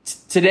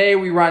today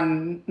we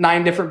run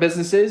 9 different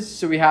businesses.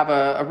 So we have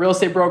a real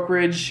estate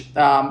brokerage,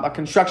 a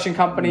construction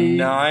company.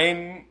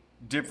 9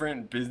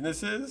 different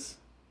businesses?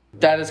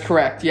 That is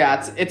correct.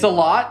 Yeah, it's a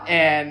lot.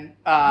 And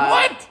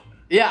what?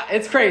 Yeah,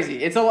 it's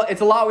crazy. It's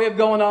a lot we have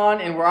going on,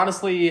 and we're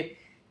honestly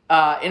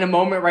in a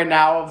moment right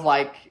now of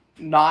like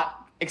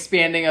not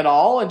expanding at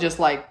all and just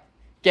like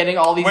getting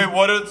all these. Wait,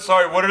 what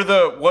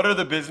are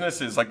the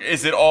businesses? Like,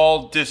 is it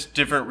all just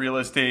different real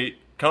estate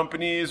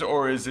companies,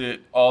 or is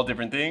it all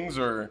different things?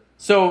 Or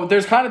so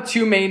there's kind of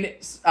 2 main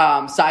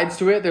sides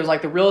to it. There's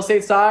like the real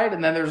estate side,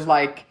 and then there's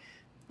like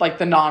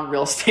the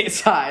non-real estate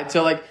side.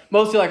 So like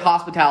mostly like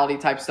hospitality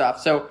type stuff.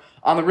 So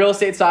on the real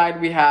estate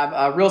side, we have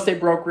a real estate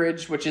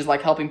brokerage, which is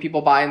like helping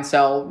people buy and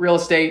sell real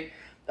estate.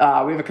 We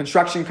have a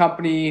construction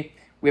company.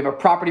 We have a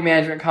property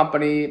management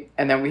company,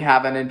 and then we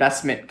have an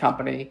investment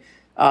company.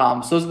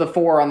 So those are the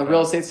 4 on the real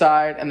estate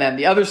side. And then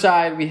the other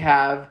side, we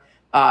have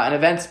an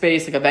event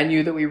space, like a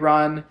venue that we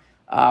run.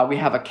 We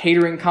have a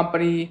catering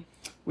company.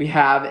 We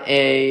have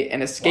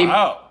an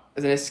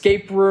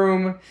escape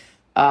room.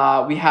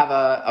 We have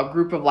a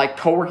group of like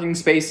co-working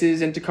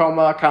spaces in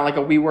Tacoma, kind of like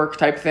a WeWork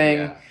type thing.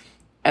 Yeah.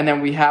 And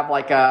then we have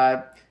like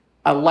a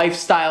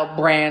lifestyle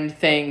brand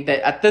thing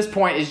that at this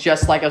point is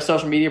just like a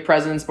social media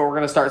presence, but we're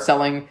going to start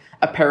selling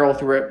apparel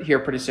through it here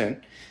pretty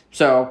soon.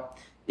 So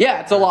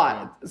yeah, it's a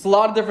lot. It's a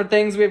lot of different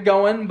things we have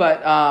going,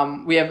 but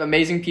we have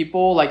amazing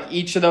people. Like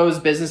each of those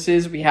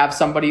businesses, we have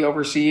somebody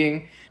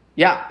overseeing.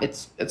 Yeah,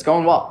 it's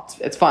going well.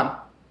 It's fun.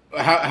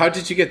 How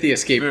did you get the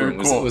escape room?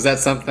 Was that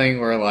something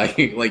where like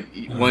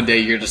one day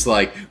you're just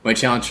like, my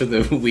challenge for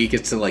the week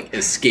is to like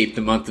escape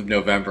the month of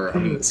November.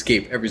 I'm going to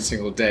escape every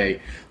single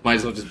day. Might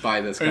as well just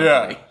buy this company.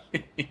 Yeah.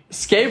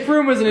 Escape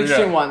room was an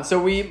interesting one.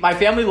 So my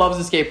family loves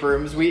escape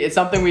rooms. It's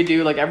something we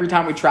do. Like every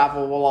time we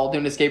travel, we'll all do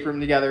an escape room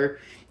together.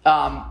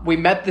 We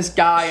met this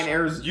guy in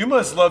Arizona. You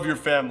must love your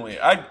family.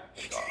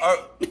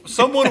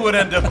 Someone would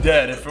end up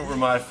dead if it were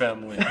my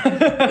family.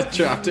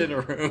 Trapped in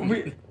a room.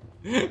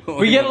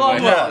 We get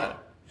along well.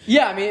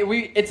 Yeah, I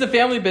mean, it's a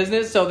family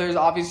business, so there's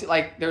obviously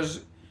like there's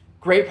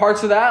great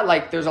parts of that.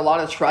 Like there's a lot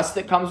of trust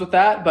that comes with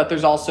that, but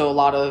there's also a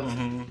lot of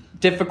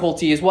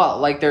difficulty as well.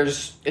 Like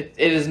it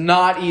is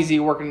not easy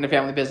working in a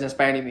family business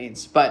by any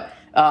means, but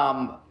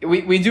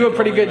we do a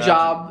pretty good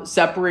job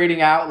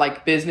separating out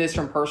like business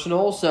from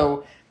personal.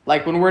 So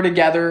like when we're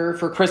together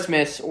for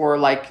Christmas or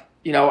like,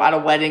 you know, at a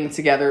wedding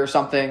together or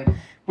something,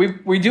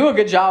 we do a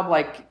good job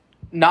like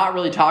not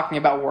really talking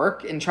about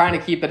work and trying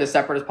to keep it as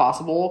separate as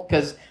possible,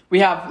 because we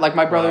have like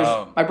my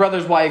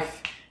brother's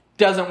wife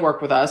doesn't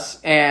work with us,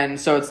 and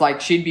so it's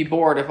like she'd be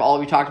bored if all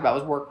we talked about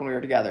was work when we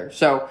were together.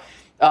 So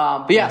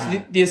but yeah,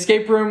 so the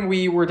escape room,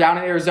 we were down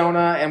in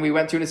Arizona and we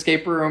went to an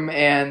escape room,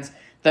 and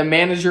the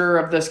manager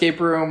of the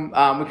escape room,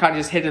 we kind of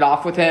just hit it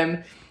off with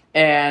him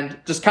and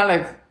just kind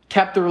of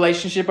kept the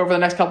relationship over the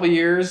next couple of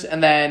years.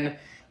 And then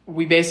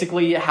we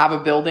basically have a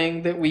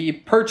building that we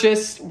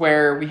purchased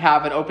where we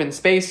have an open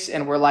space,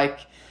 and we're like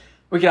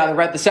we could either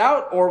rent this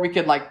out or we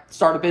could like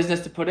start a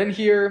business to put in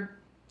here.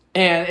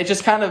 And it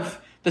just kind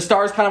of, the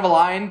stars kind of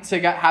aligned to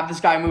have this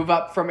guy move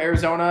up from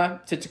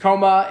Arizona to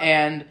Tacoma.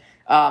 And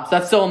so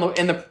that's still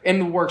in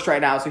the works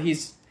right now. So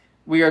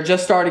we are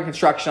just starting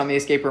construction on the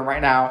escape room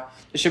right now.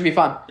 It should be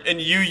fun.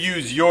 And you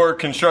use your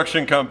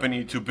construction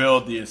company to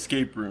build the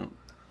escape room.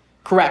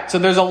 Correct. So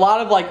there's a lot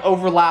of like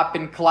overlap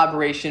and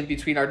collaboration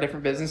between our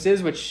different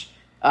businesses, which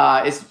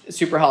is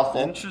super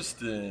helpful.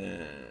 Interesting.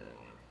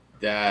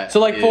 That so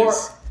like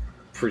is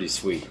pretty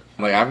sweet.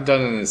 Like I haven't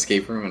done an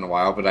escape room in a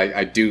while, but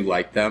I do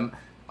like them.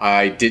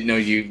 I didn't know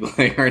you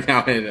are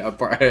now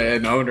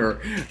an owner.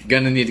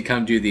 Gonna need to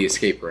come do the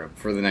escape room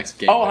for the next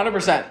game. Oh,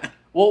 100%.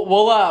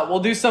 We'll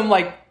do some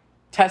like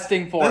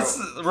testing for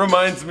this.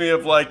 Reminds me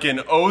of like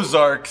an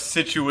Ozark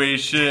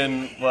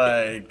situation,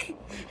 like.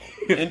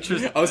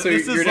 Interesting. Oh, so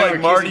this you're is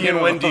like Marty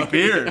and Wendy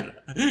Beard.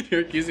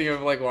 You're accusing him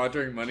of like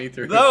laundering money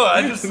through. No,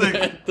 I just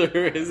think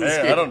through his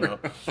hey, I don't know.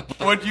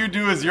 What you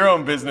do is your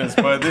own business,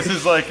 but this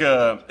is like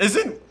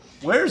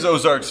where's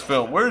Ozark's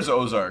film? Where's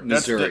Ozark?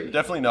 Missouri. That's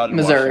definitely not in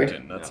Missouri.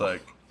 Washington. That's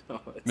like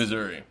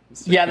Missouri.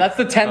 Yeah, that's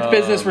the 10th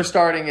business we're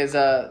starting is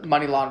a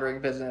money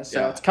laundering business.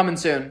 So it's coming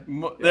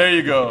soon. There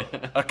you go.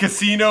 A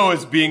casino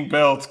is being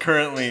built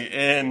currently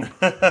in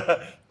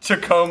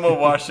Tacoma,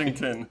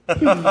 Washington.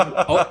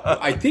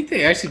 I think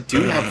they actually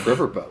do have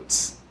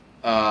riverboats.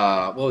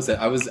 What was it?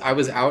 I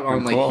was out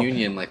on Lake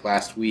Union like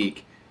last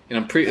week, and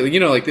I'm pretty,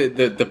 like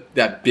the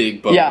that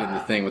big boat and the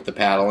thing with the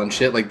paddle and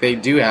shit. Like they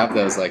do have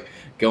those like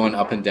going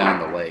up and down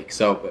the lake.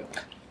 So,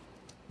 but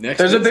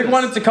there's a big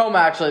one in Tacoma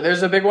actually.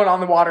 There's a big one on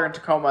the water in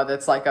Tacoma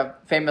that's like a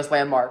famous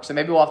landmark. So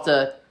maybe we'll have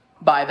to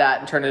buy that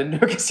and turn it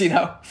into a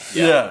casino.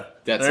 Yeah.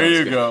 There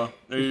you go.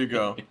 There you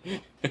go.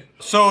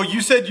 So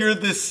you said you're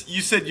the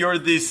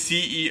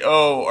CEO.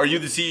 Are you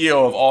the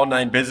CEO of all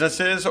 9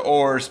 businesses,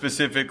 or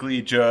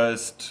specifically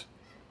just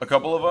a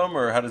couple of them,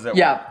 or how does that work?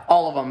 Yeah,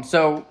 all of them.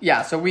 So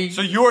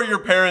So you are your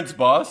parents'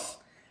 boss?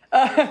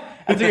 That's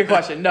a good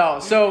question. No.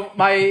 So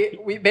my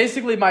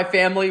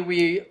family,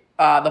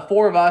 the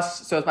 4 of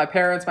us. So it's my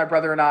parents, my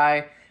brother, and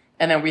I,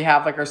 and then we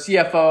have like our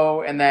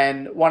CFO, and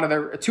then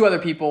 2 other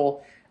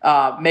people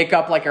make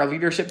up like our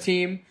leadership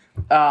team.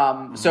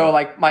 So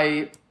like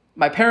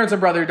my parents and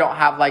brother don't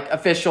have like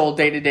official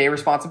day-to-day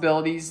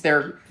responsibilities.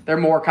 They're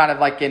more kind of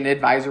like in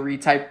advisory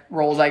type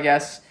roles, I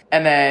guess.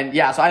 And then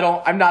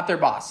so I'm not their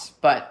boss,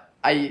 but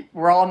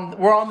we're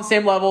on the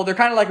same level. They're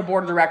kind of like a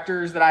board of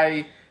directors that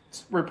I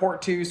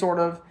report to, sort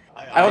of.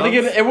 I don't think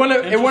it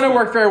wouldn't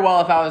work very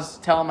well if I was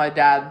telling my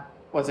dad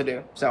what to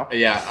do. So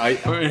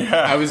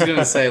I was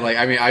gonna say like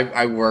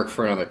I work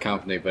for another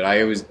company, but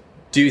I always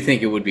do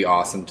think it would be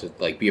awesome to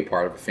like be a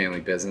part of a family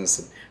business,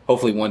 and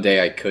hopefully one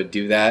day I could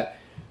do that.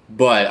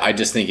 But I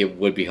just think it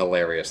would be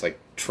hilarious, like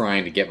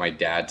trying to get my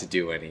dad to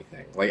do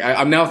anything. Like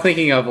I'm now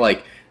thinking of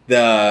like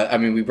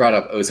we brought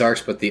up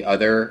Ozarks, but the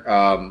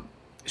other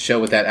show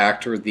with that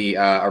actor, the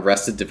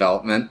Arrested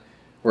Development,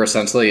 where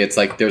essentially it's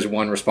like there's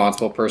one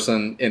responsible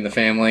person in the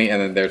family,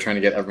 and then they're trying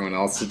to get everyone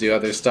else to do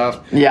other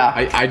stuff. Yeah,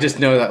 I just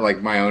know that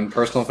like my own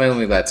personal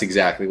family, that's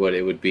exactly what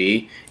it would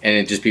be, and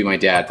it'd just be my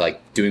dad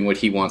like doing what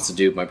he wants to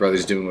do, my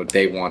brother's doing what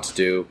they want to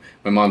do,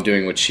 my mom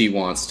doing what she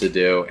wants to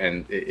do,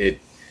 and it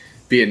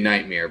be a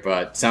nightmare.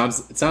 But it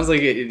sounds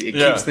like it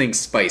keeps things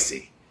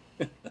spicy.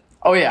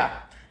 Oh yeah,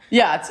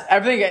 it's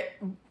everything.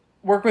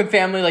 Working with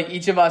family, like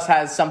each of us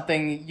has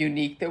something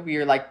unique that we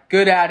are like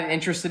good at and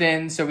interested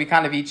in, so we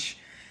kind of each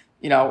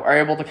are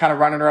able to kind of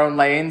run in our own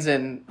lanes,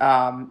 and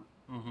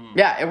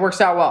it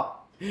works out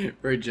well.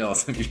 Very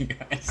jealous of you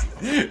guys.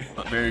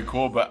 Very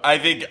cool, but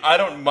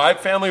my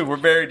family, we're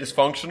very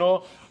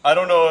dysfunctional. I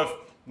don't know if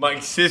my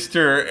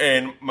sister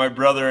and my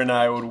brother and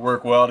I would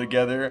work well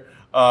together.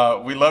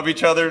 We love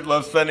each other,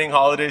 love spending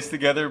holidays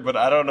together, but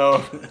I don't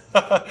know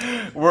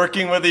if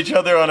working with each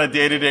other on a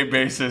day-to-day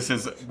basis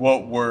is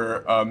what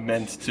we're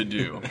meant to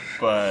do.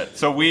 But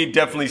so we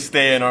definitely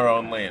stay in our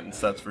own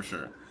lanes, that's for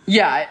sure.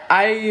 Yeah,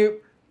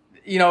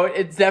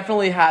 it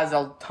definitely has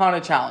a ton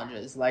of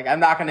challenges. Like, I'm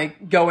not going to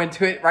go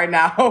into it right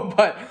now,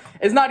 but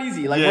it's not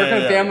easy. Like, working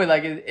with family,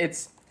 like,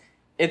 it's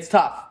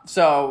tough.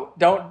 So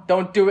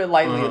don't do it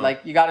lightly.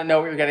 Like, you got to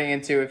know what you're getting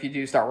into if you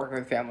do start working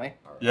with family.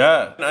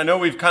 Yeah. I know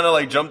we've kind of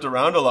like jumped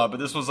around a lot, but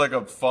this was like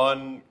a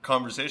fun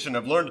conversation.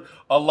 I've learned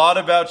a lot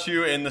about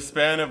you in the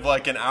span of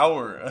like an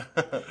hour.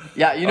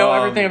 Yeah, you know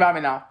everything about me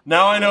now.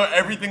 Now I know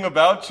everything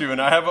about you,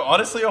 and I have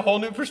honestly a whole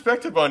new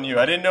perspective on you.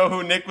 I didn't know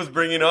who Nick was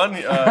bringing on.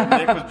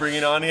 Nick was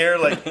bringing on here,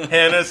 like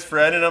Hannah's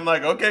friend, and I'm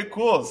like, okay,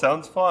 cool,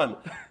 sounds fun.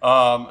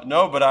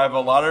 No, but I have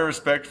a lot of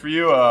respect for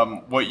you.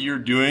 What you're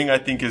doing, I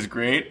think, is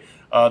great.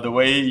 The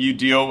way you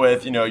deal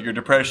with, your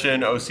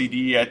depression,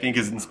 OCD, I think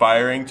is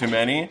inspiring to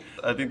many.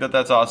 I think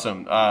that's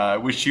awesome. I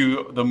wish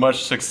you the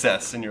much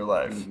success in your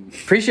life.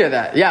 Appreciate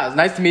that. Yeah, it was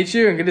nice to meet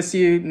you and good to see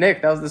you,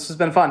 Nick. This has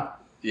been fun.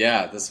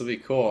 Yeah, this will be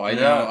cool. I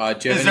know.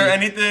 Is there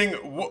anything?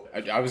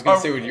 I was going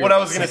to say what I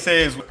was going to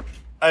say is,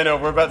 I know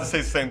we're about to say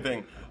the same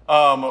thing.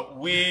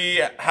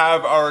 We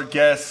have our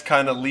guests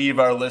kind of leave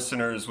our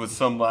listeners with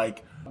some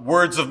like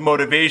words of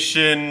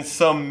motivation,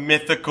 some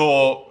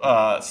mythical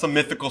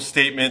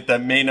statement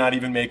that may not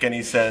even make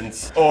any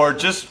sense, or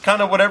just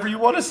kind of whatever you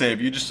want to say.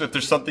 If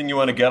there's something you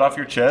want to get off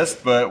your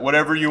chest, but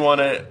whatever you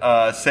want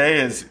to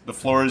say the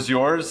floor is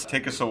yours.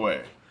 Take us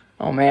away.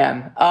 Oh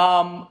man,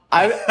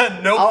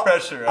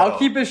 pressure. I'll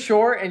keep it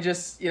short and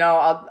just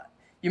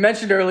you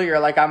mentioned earlier,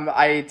 like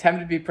I tend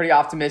to be pretty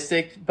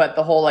optimistic, but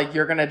the whole like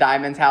you're gonna die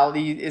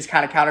mentality is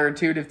kind of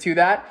counterintuitive to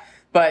that.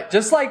 But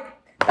just like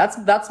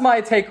that's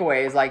my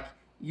takeaway is like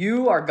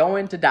you are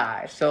going to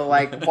die. So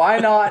like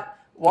why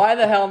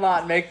the hell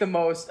not make the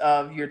most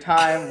of your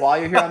time while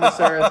you're here on this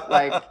earth?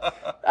 Like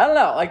I don't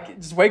know,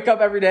 like just wake up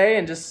every day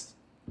and just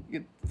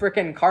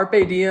freaking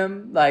carpe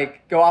diem,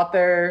 like go out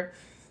there,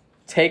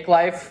 take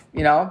life,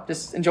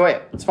 just enjoy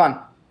it. It's fun.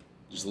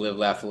 Just live,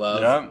 laugh,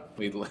 love.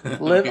 Yeah.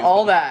 Live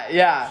all that,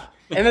 yeah.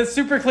 And it's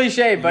super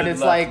cliche, but it's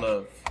like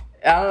love.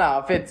 I don't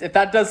know if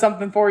that does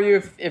something for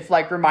you. If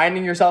like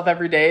reminding yourself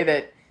every day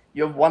that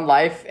you have one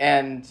life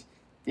and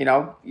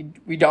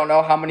we don't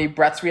know how many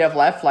breaths we have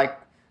left. Like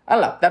I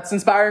don't know. That's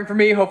inspiring for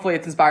me. Hopefully,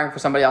 it's inspiring for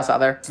somebody else out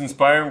there. It's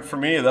inspiring for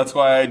me. That's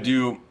why I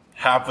do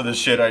half of the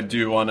shit I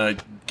do on a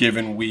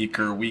given week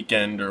or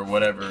weekend or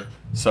whatever.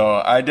 So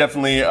I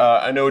definitely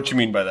I know what you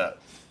mean by that.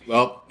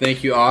 Well,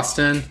 thank you,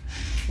 Austin.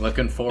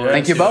 Looking forward.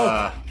 Thank you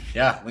both.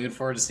 Looking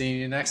forward to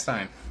seeing you next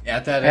time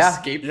at that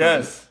escape room.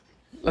 Yes.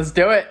 Let's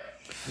do it.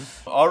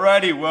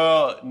 Alrighty,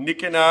 well,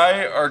 Nick and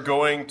I are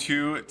going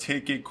to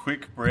take a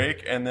quick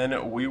break, and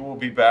then we will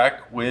be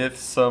back with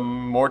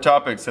some more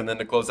topics, and then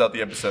to close out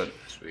the episode.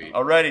 Sweet.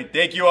 Alrighty,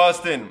 thank you,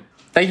 Austin.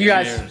 Thank you,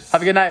 guys. Cheers.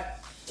 Have a good night.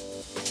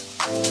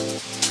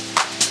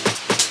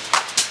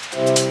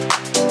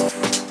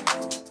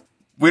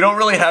 We don't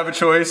really have a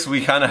choice.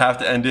 We kind of have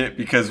to end it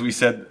because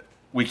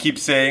we keep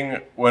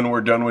saying when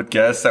we're done with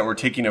guests that we're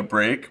taking a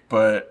break,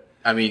 but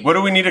I mean, what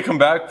do we need to come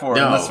back for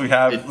unless we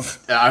have?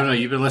 I don't know.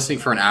 You've been listening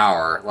for an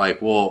hour.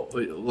 Like, Luke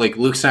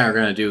and I are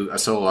going to do a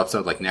solo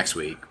episode like next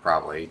week,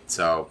 probably.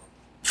 So,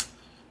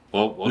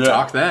 we'll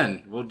talk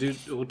then. We'll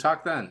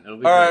talk then. It'll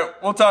be all great.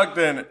 right. We'll talk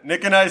then.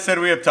 Nick and I said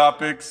we have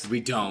topics.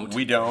 We don't.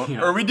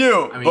 Yeah. Or we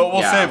do, but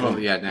we'll save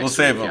them. Next we'll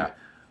save week, them.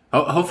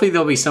 Yeah. Hopefully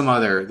there'll be some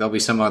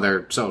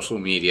other social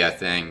media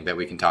thing that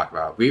we can talk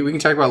about. We can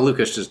talk about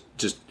Lucas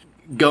just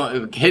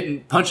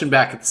punching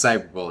back at the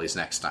cyberbullies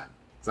next time.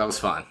 That was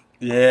fun.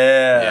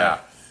 Yeah.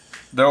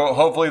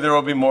 Hopefully there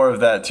will be more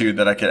of that too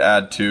that I could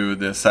add to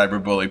the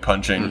cyberbully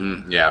punching.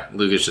 Mm-hmm. Yeah,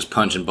 Lucas just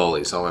punching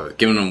bullies all over,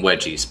 giving them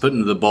wedgies,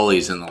 putting the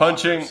bullies in the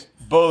punching lockers.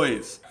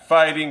 Bullies,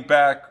 fighting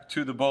back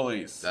to the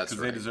bullies. That's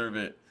because right. they deserve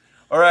it.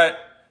 All right,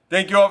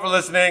 thank you all for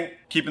listening.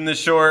 Keeping this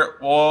short.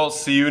 We'll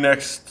see you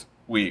next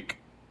week.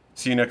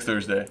 See you next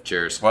Thursday.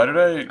 Cheers. Why did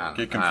I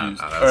get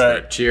confused? All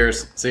right.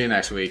 Cheers. See you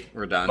next week.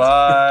 We're done.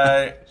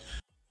 Bye.